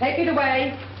 Mopey, take it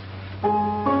away.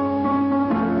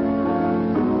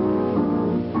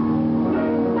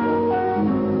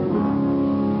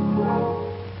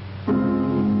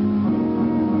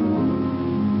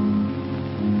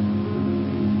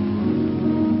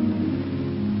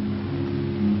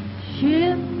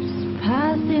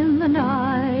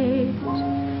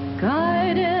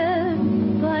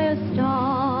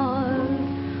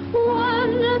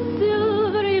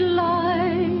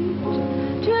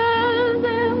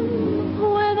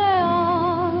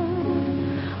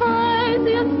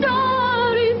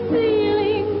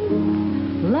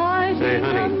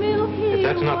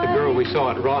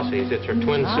 It's her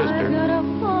twin sister.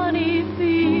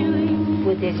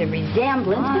 Well, there's a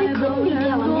resemblance, but it couldn't be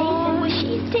Della Mason. Well,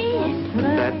 she's dead.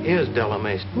 That is Della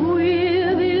Mason.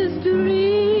 With his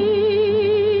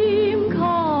dream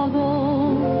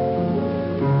cargo,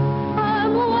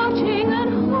 I'm watching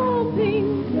and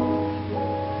hoping.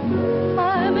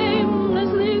 I'm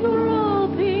aimlessly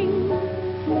groping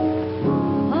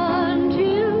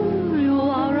until you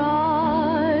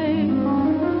arrive.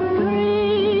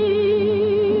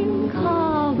 Dream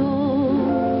cargo,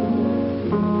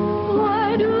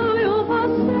 why do you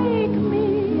forsake me?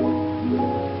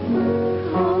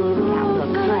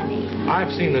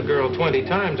 I've seen the girl 20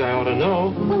 times. I ought to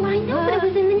know. Well, I know, but it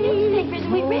was in the newspapers,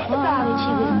 and we read about it.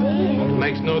 She was dead. It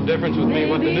makes no difference with me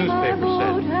what the newspaper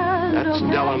said. That's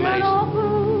Della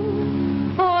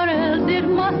Mason. Or else it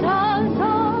must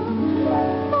answer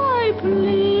my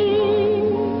plea.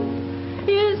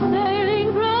 Is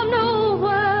sailing from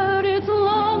nowhere, it's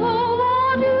long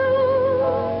overdue.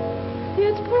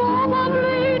 It's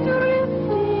probably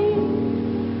drifting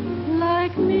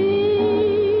like me.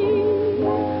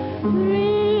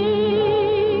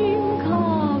 Dream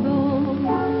cargo,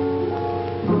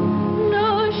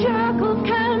 no shackles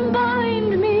can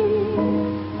bind me.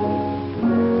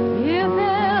 If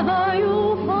ever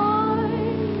you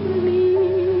find me,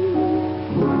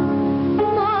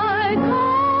 my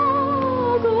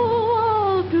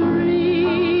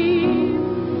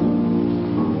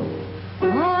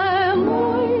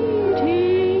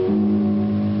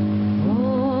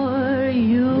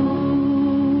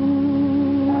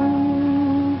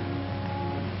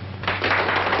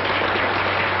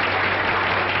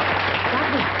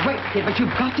Yeah, but you've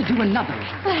got to do another.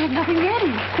 I have nothing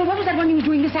ready. Well, what was that one you were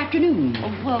doing this afternoon?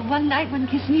 Oh, well, one night, one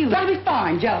kiss and you. That'll be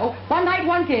fine, Joe. One night,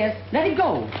 one kiss. Let it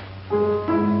go.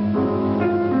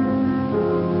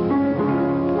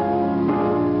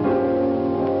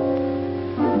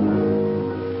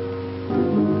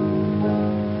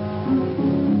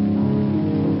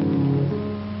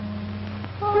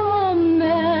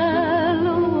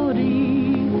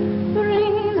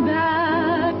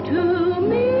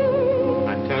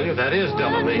 That is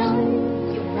Della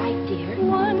Mason. You're right, dear.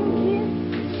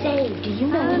 Say, do you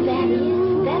know who that is?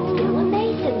 That's Della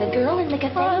Mason, the girl in the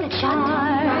cafe that shot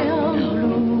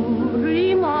Tom.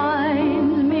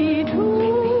 Reminds me too.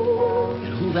 You know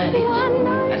who that is?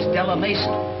 That's Della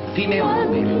Mason, the female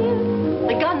elevator.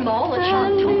 The gun ball that shot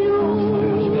Tom.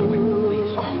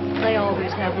 They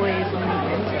always have ways of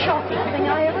making the chocolate thing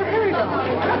I ever heard of.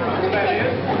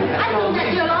 I've known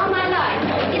that girl all my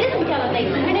life. It isn't Della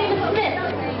Mason. Her name is Smith.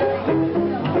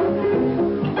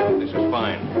 This is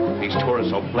fine. These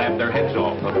tourists will blab their heads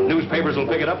off. The newspapers will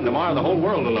pick it up, and tomorrow the whole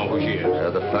world will know who she is. Yeah,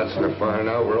 the fats are finding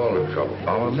out we're all in trouble.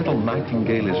 Our little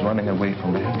nightingale is running away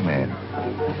from the hangman.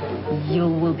 You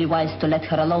will be wise to let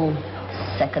her alone.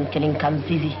 Second killing comes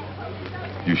easy.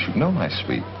 You should know, my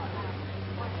sweet.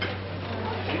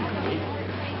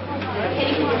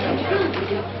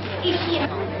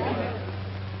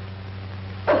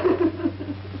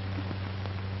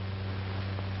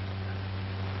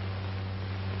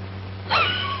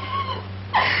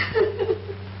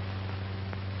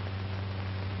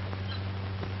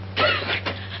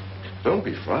 Don't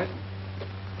be frightened.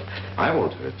 I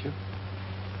won't hurt you.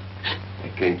 I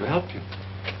came to help you.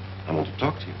 I want to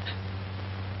talk to you.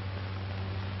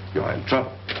 You are in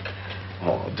trouble.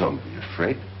 Oh, don't be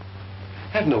afraid.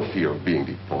 Have no fear of being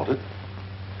deported.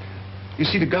 You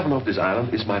see, the governor of this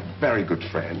island is my very good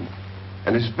friend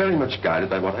and is very much guided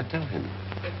by what I tell him.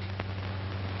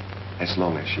 As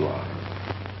long as you are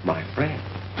my friend.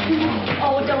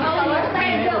 Oh, don't tell her.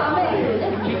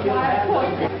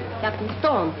 Captain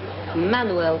Storm,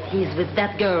 Manuel, he's with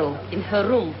that girl in her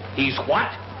room. He's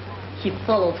what? He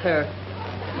followed her.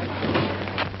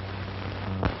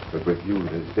 But with you,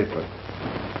 it is different.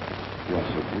 You're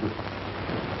so beautiful.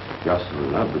 You're so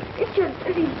lovely. It's your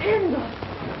pretty tender.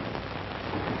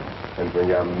 And when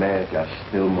you're mad, you're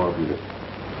still more beautiful.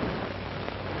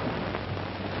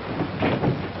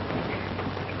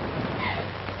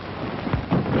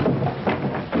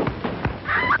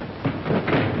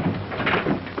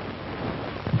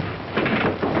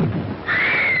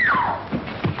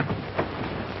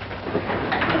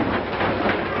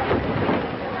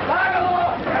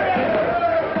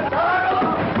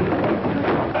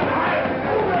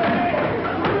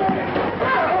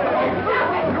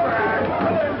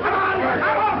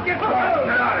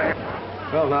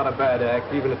 Well, not a bad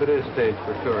act, even if it is staged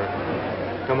for sure.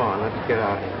 Come on, let's get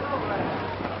out.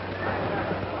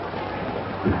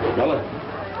 Della,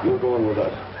 you're going with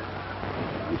us.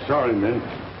 I'm sorry, men.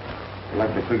 I'll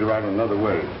have to figure out another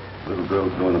way. Little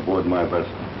girl's going aboard my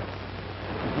vessel.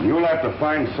 And you'll have to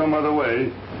find some other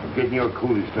way of getting your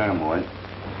coolies to Amoy.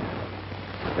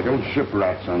 I don't ship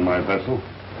rats on my vessel.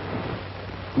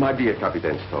 My dear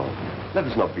Captain Storm, let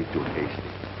us not be too hasty.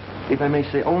 If I may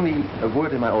say only a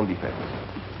word in my own defense.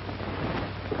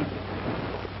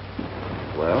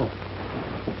 Well,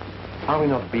 are we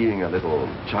not being a little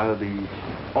childish,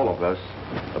 all of us,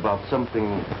 about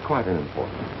something quite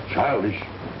unimportant? Childish?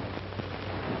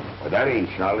 Well, that ain't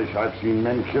childish. I've seen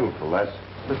men killed for less.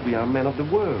 But we are men of the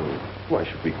world. Why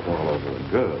should we quarrel over a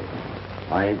girl?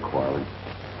 I ain't quarreling.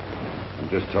 I'm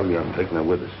just telling you I'm taking her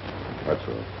with us. That's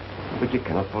all. But you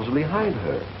cannot possibly hide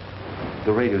her.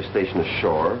 The radio station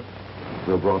ashore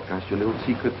will broadcast your little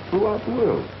secret throughout the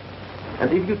world.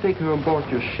 And if you take her on board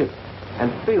your ship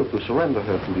and fail to surrender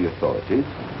her to the authorities,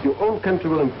 your own country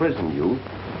will imprison you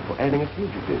for aiding a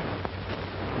fugitive.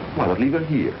 Why not leave her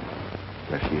here,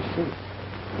 where she is safe?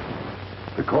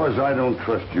 Because I don't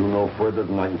trust you no further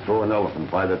than I can throw an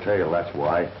elephant by the tail, that's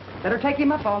why. Better take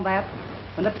him up on that.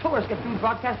 When the tourists get through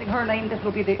broadcasting her name, this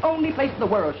will be the only place in the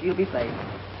world she'll be safe.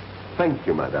 Thank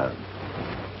you, madame.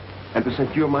 And to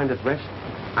set your mind at rest,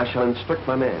 I shall instruct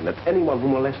my man that anyone who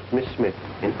molests Miss Smith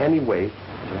in any way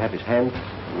shall have his hand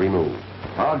removed.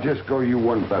 I'll just go you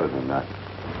one better than that.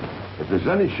 If there's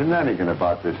any shenanigan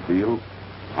about this deal,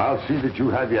 I'll see that you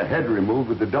have your head removed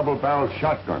with the double-barreled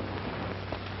shotgun.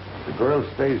 If the girl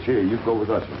stays here, you go with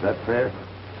us. Is that fair?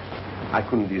 I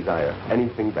couldn't desire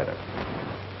anything better.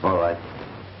 All right.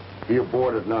 Be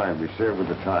aboard at 9. We sail with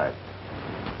the tide.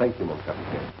 Thank you, mon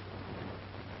capitaine.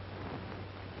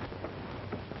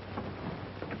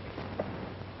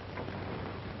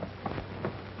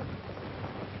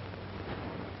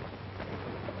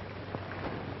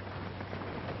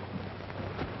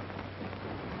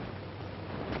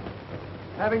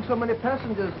 Having so many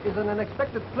passengers is an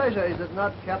unexpected pleasure, is it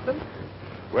not, Captain?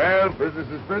 Well, business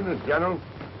is business, General.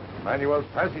 Manuel's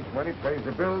passage money pays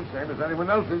the bills, same as anyone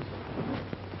else's.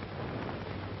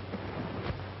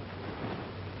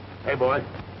 Hey, boy.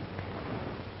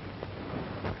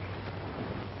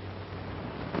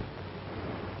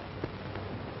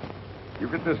 You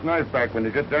get this knife back when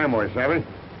you get there, boy, savvy?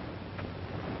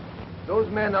 Those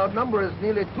men outnumber us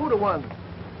nearly 2 to 1.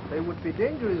 They would be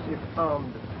dangerous if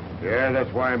armed. Yeah,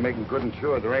 that's why I'm making good and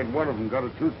sure there ain't one of them got a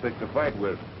toothpick to fight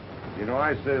with. You know,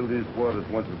 I sailed these waters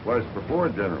once or twice before,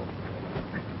 General.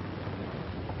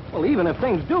 Well, even if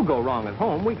things do go wrong at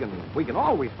home, we can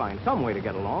always find some way to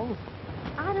get along.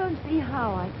 I don't see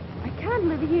how. I can't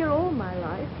live here all my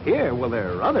life. Here, well,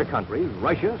 there are other countries,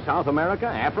 Russia, South America,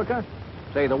 Africa.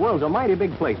 Say, the world's a mighty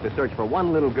big place to search for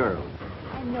one little girl.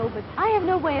 I know, but I have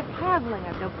no way of traveling. I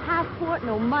have no passport,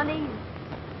 no money,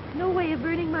 no way of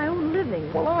earning my own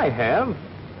living. Well, I have.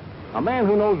 A man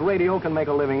who knows radio can make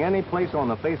a living any place on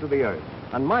the face of the earth.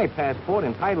 And my passport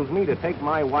entitles me to take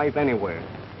my wife anywhere.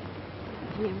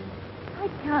 Jim, I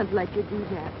can't let you do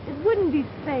that. It wouldn't be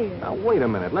fair. Now, wait a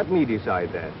minute. Let me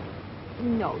decide that.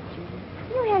 No, Jim.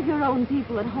 You have your own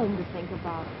people at home to think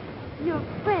about. Your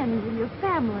friends and your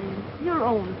family and your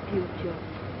own future.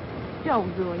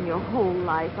 Don't ruin your whole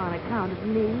life on account of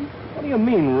me. What do you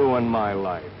mean, ruin my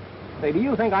life? Say, do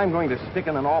you think I'm going to stick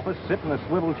in an office, sit in a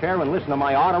swivel chair, and listen to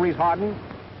my arteries harden?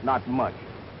 Not much.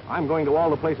 I'm going to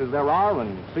all the places there are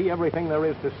and see everything there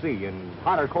is to see. And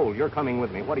hot or cold, you're coming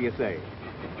with me. What do you say?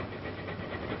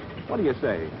 What do you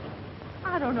say?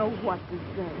 I don't know what to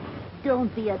say.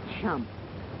 Don't be a chump.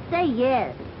 Say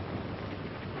yes.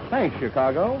 Thanks,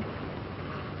 Chicago.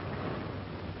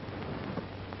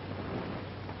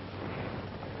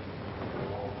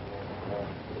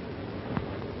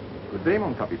 Good day,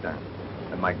 mon capitaine,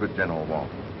 and my good General Wong.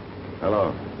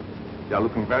 Hello. You are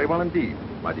looking very well indeed,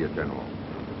 my dear General.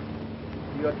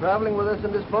 You are traveling with us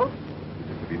in this boat?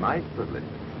 It is to be my privilege.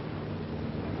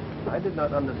 I did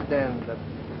not understand that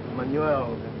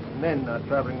Manuel and his men are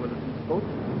traveling with us in this boat.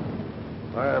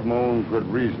 I have my own good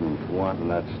reason for wanting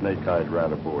that snake-eyed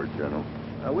rat aboard, General.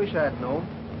 I wish I had known.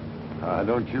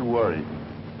 Don't you worry.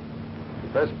 The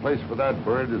best place for that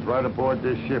bird is right aboard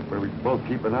this ship where we can both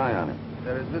keep an eye on him.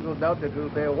 There is little doubt that we'll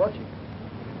bear watching.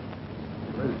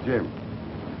 Where's Jim?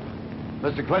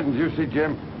 Mr. Clinton, did you see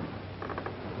Jim?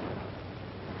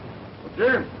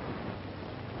 Jim!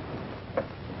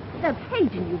 They're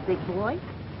paging you, big boy.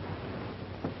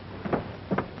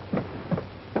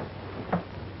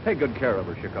 Take good care of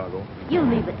her, Chicago. You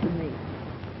leave it to me.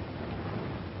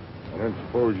 I don't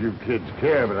suppose you kids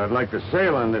care, but I'd like to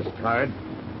sail on this tide.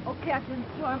 Oh, Captain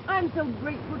Storm, I'm so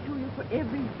grateful to you for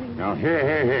everything. Now,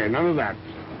 here, none of that.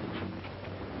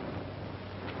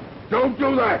 Don't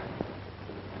do that!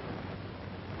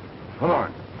 Come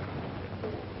on.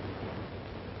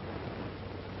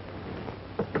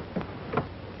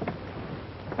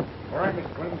 All right,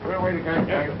 Mr. Clinton, clear away the gang.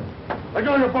 Let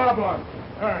go of your bob line.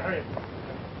 All right, hurry.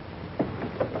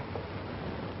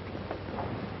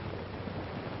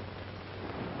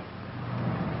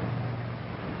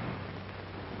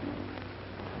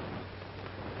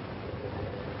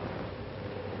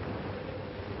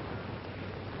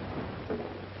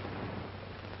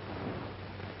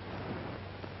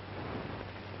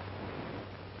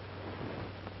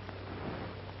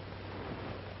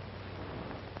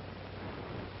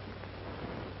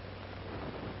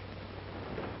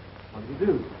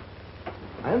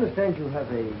 I understand you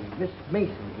have a Miss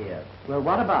Mason here. Well,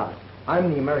 what about it?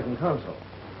 I'm the American consul.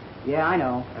 Yeah, I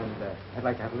know. And I'd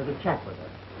like to have a little chat with her.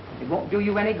 It won't do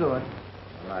you any good.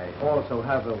 Well, I also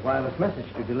have a wireless message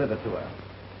to deliver to her.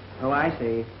 Oh, I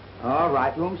see. All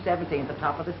right, room 17 at the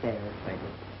top of the stairs. Thank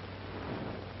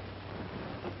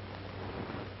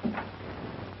you.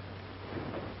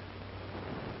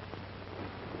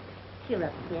 Cheer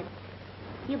up, kid.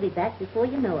 He'll be back before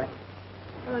you know it.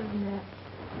 Oh, Nat,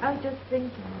 I was just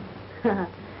thinking.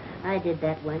 I did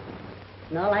that once,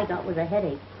 and all I got was a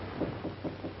headache.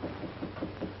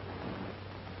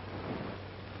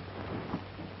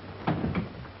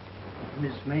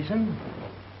 Miss Mason?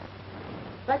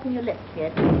 Button your lips,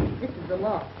 kid. This is the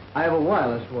law. I have a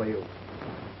wireless for you.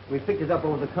 We picked it up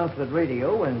over the consulate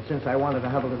radio, and since I wanted to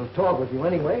have a little talk with you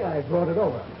anyway, I brought it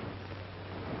over.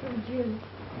 Oh, Jim,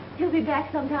 he'll be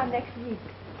back sometime next week.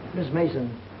 Miss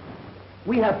Mason,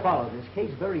 we have followed this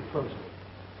case very closely.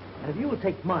 And if you will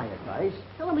take my advice...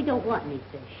 Tell him we don't want any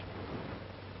fish.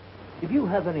 If you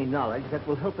have any knowledge that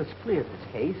will help us clear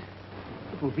this case,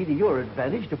 it will be to your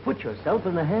advantage to put yourself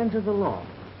in the hands of the law.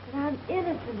 But I'm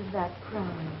innocent of that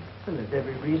crime. And there's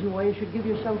every reason why you should give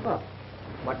yourself up.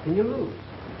 What can you lose?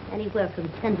 Anywhere from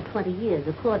 10 to 20 years,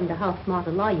 according to how smart a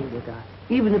lawyer you got.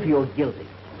 Even if you're guilty,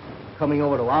 coming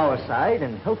over to our side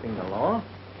and helping the law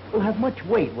will have much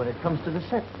weight when it comes to the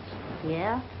sentence.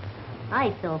 Yeah?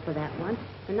 I fell for that once,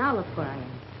 and now look where I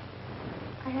am.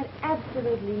 I had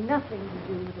absolutely nothing to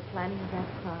do with the planning of that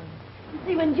crime. You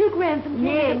see, when Duke Ransom came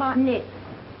into my... Nick.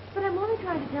 But I'm only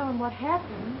trying to tell him what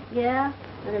happened. Yeah?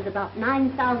 And there's about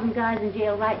 9,000 guys in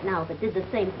jail right now that did the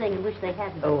same thing and wish they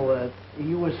hadn't. Oh,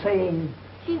 you were saying...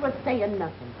 She was saying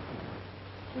nothing.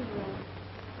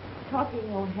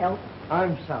 Talking won't help.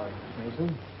 I'm sorry, Miss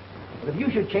Mason. But if you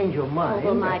should change your mind...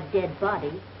 Over my dead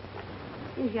body.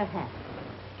 Here's your hat.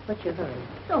 What's your hurry?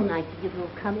 So nice of you to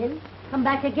have come in. Come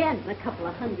back again in a couple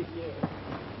of 100 years.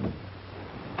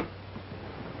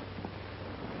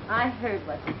 I heard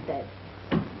what he said.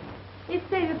 It's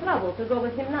saving trouble to go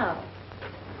with him now.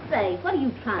 Say, what are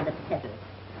you trying to peddle?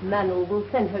 Manuel will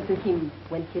send her to him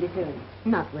when she returns.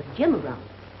 Not with Jim around.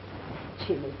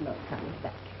 Jim is not coming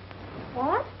back.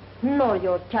 What? Nor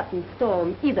your Captain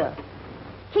Storm either.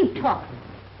 Keep talking.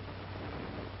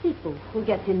 People who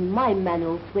get in my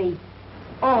Manuel's way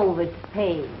always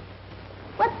pay.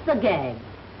 What's the gag?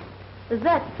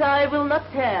 That I will not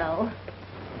tell.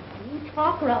 You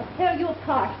talk or I'll tear you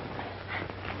apart.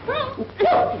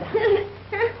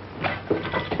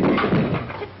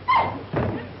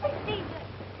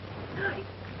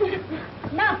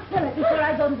 Now tell it before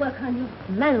I go to work on you.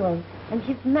 Manuel and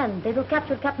his men, they will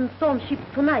capture Captain Storm's ship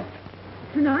tonight.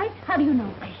 Tonight? How do you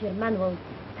know? I hear Manuel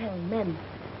tell men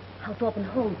how to open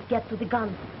holes, get to the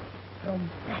guns from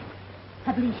back.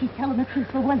 I believe she's telling the truth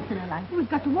for once in her life. We've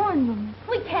got to warn them.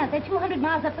 We can't. They're 200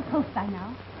 miles up the coast by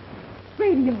now.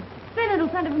 Radio. Then it'll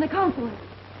send it from the consulate.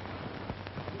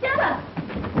 Della!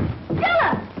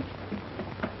 Della!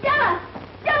 Della!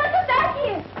 Della, come back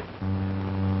here!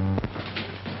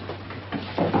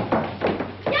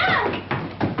 Della!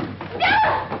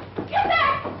 Della! Come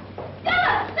back!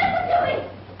 Della, listen to me!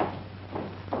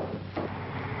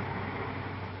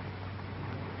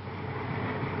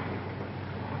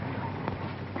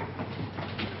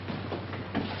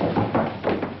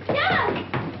 Della!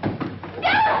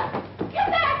 Della! Come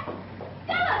back!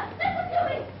 Della, listen to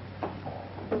me!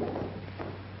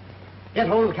 Get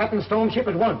hold of Captain Storm's ship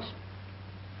at once.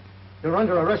 You're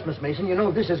under arrest, Miss Mason. You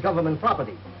know this is government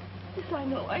property. Yes, I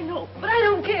know. But I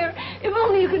don't care. If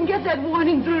only you can get that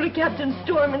warning through to Captain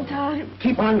Storm in time.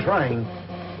 Keep on trying.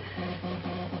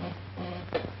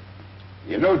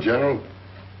 You know, General,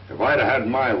 if I'd have had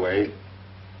my way,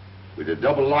 we'd have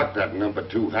double-locked that number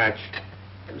 2 hatch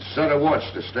and set a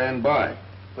watch to stand by.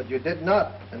 But you did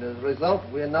not, and as a result,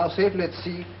 we are now safely at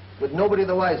sea with nobody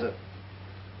the wiser.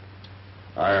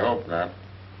 I hope not.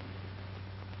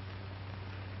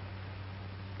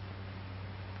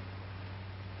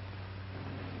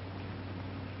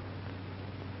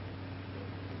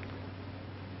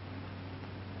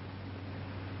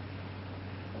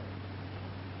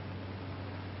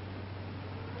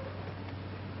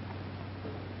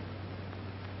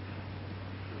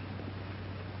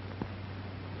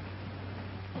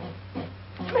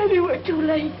 Maybe we're too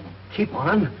late. Keep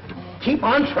on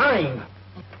trying.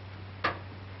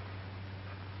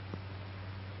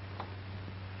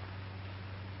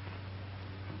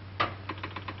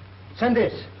 Send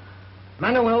this.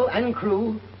 Manuel and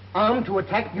crew armed to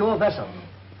attack your vessel.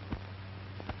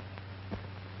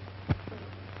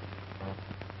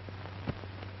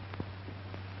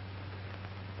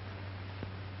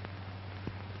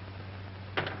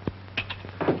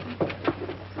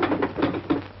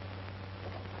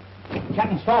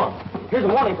 Captain Storm, here's a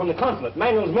warning from the consulate.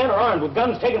 Manuel's men are armed with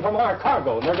guns taken from our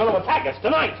cargo, and they're going to attack us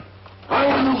tonight.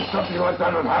 I knew something like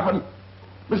that would happen.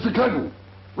 Mr. Clinton,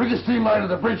 rig a steam line to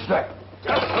the bridge deck.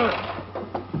 Yes, sir.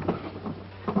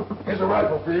 Here's a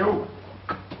rifle for you.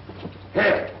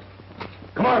 Here.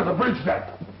 Come on to the bridge deck.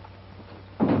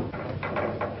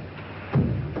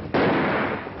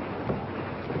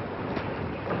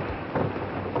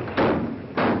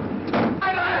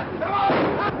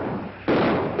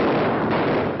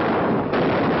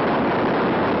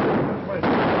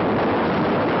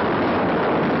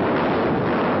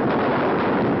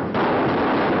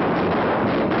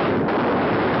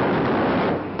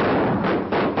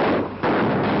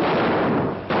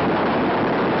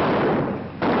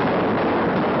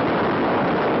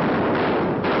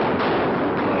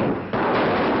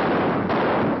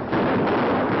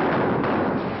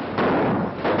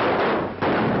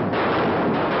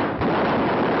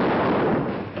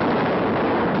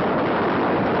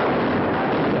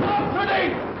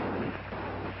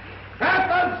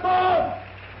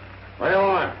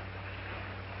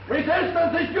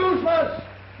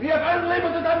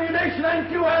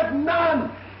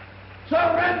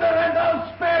 Surrender and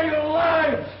I'll spare your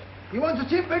lives! He wants a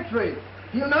cheap victory.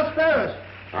 He'll not spare us.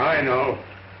 I know.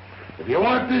 If you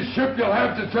want this ship, you'll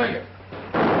have to take it.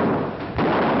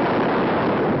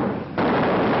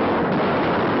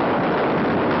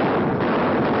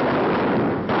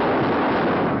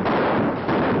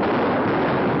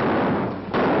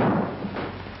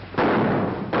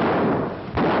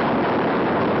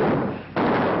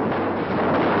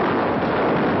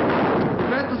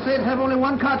 Have only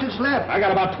one cartridge left. I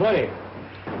got about 20.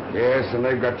 Yes, and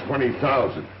they've got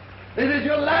 20,000. This is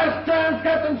your last chance,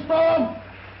 Captain Storm.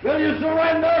 Will you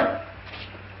surrender?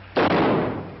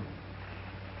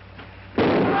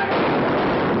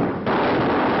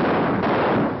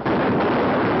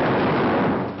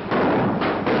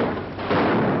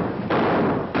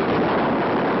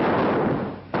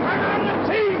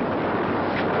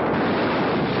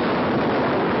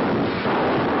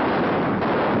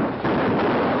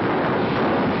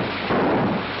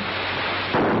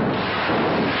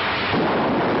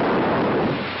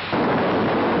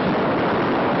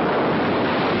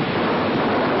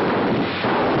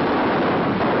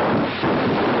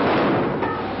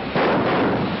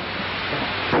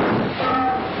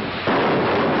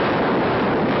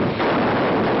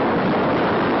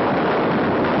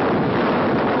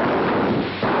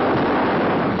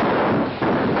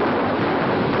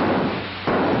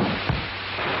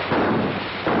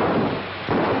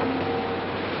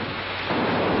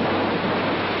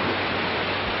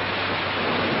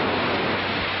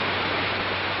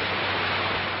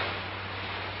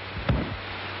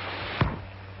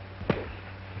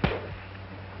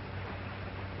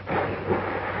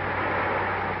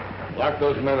 Lock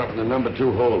those men up in the number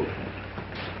 2 hold.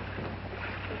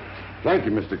 Thank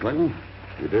you, Mr. Clinton.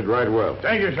 You did right well.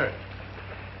 Thank you, sir.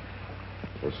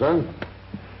 Well, son,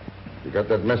 you got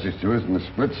that message to us in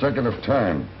a split second of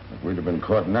time. If we'd have been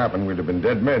caught napping, we'd have been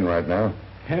dead men right now.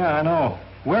 Yeah, I know.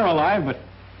 We're alive,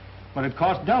 but it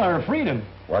cost Della her freedom.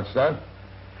 What's that?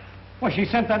 Well, she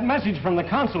sent that message from the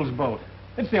consul's boat.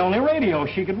 It's the only radio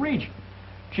she could reach.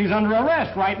 She's under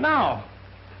arrest right now.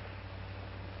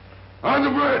 On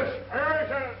the bridge! Aye,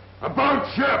 sir.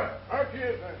 About ship!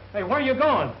 Okay, sir. Hey, where are you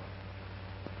going?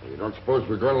 You don't suppose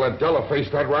we're going to let Della face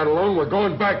that right alone? We're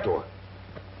going back to her.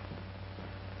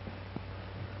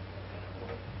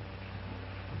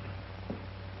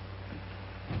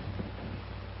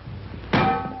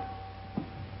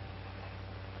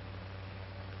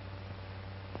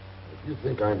 If you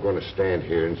think I'm going to stand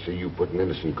here and see you put an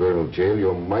innocent girl in jail,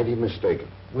 you're mighty mistaken.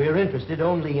 We're interested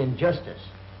only in justice.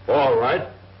 All right.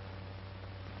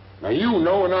 Now, you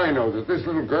know and I know that this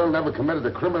little girl never committed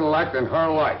a criminal act in her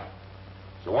life.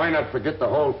 So why not forget the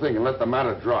whole thing and let the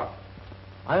matter drop?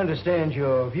 I understand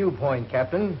your viewpoint,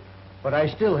 Captain, but I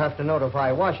still have to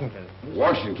notify Washington.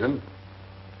 Washington?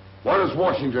 What does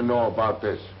Washington know about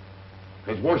this?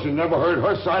 Has Washington never heard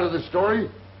her side of the story?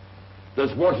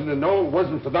 Does Washington know it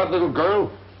wasn't for that little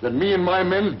girl that me and my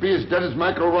men would be as dead as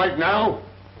mackerel right now?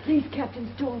 Please,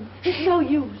 Captain Storm, it's no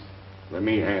use. Let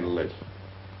me handle this.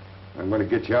 I'm going to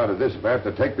get you out of this if I have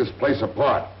to take this place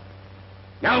apart.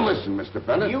 Now listen, Mr.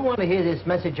 Benton. Do you want to hear this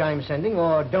message I'm sending,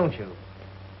 or don't you?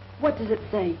 What does it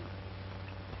say?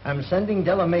 I'm sending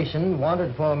Della Mason,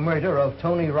 wanted for murder of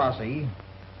Tony Rossi,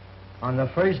 on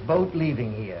the first boat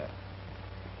leaving here.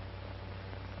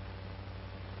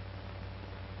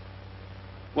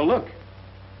 Well, look,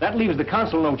 that leaves the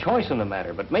consul no choice in the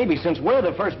matter, but maybe since we're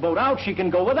the first boat out, she can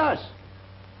go with us.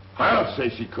 I'll say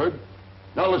she could.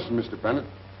 Now listen, Mr. Benton.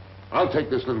 I'll take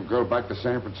this little girl back to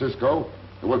San Francisco,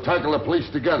 and we'll tackle the police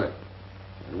together.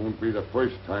 It won't be the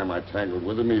first time I tangled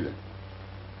with them either.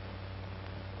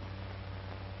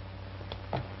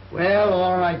 Well,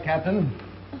 all right, Captain.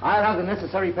 I'll have the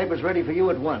necessary papers ready for you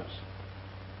at once.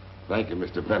 Thank you,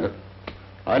 Mr. Benton.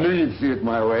 I knew you'd see it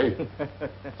my way.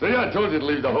 See, I told you to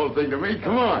leave the whole thing to me.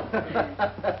 Come on.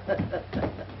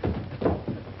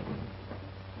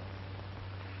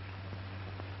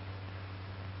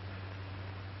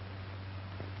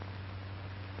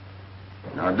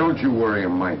 Now, don't you worry a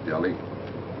mite, Deli.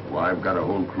 Why, I've got a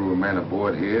whole crew of men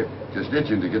aboard here just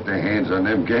itching to get their hands on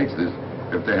them gangsters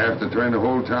if they have to turn the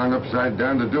whole town upside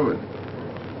down to do it.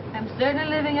 I'm certainly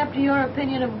living up to your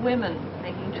opinion of women,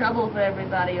 making trouble for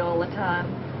everybody all the time.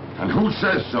 And who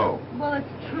says so? Well,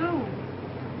 it's true.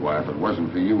 Why, if it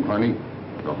wasn't for you, honey,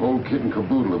 the whole kit and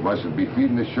caboodle of us would be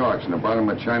feeding the sharks in the bottom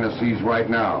of China seas right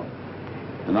now.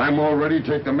 And I'm all ready to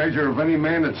take the measure of any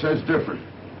man that says different.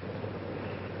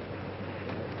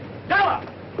 Della!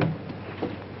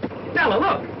 Della,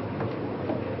 look!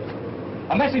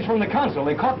 A message from the consul.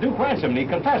 They caught Duke Ransom and he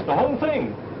confessed the whole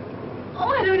thing. Oh,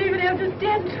 I don't even have to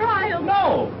stand trial.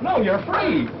 No, you're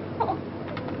free.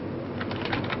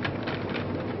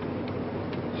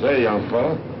 Say, young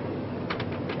fella,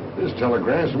 this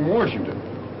telegram's from Washington.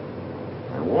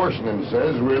 And Washington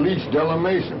says release Della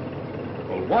Mason.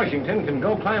 Well, Washington can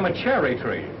go climb a cherry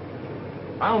tree.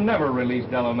 I'll never release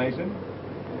Della Mason.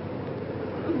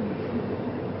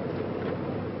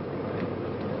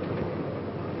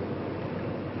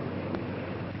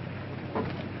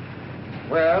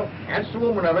 Well, that's the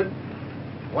woman of it.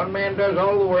 One man does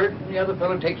all the work, and the other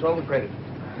fellow takes all the credit.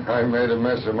 I made a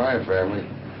mess of my family.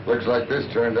 Looks like this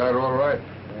turned out all right.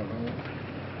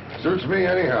 Suits me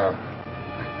anyhow.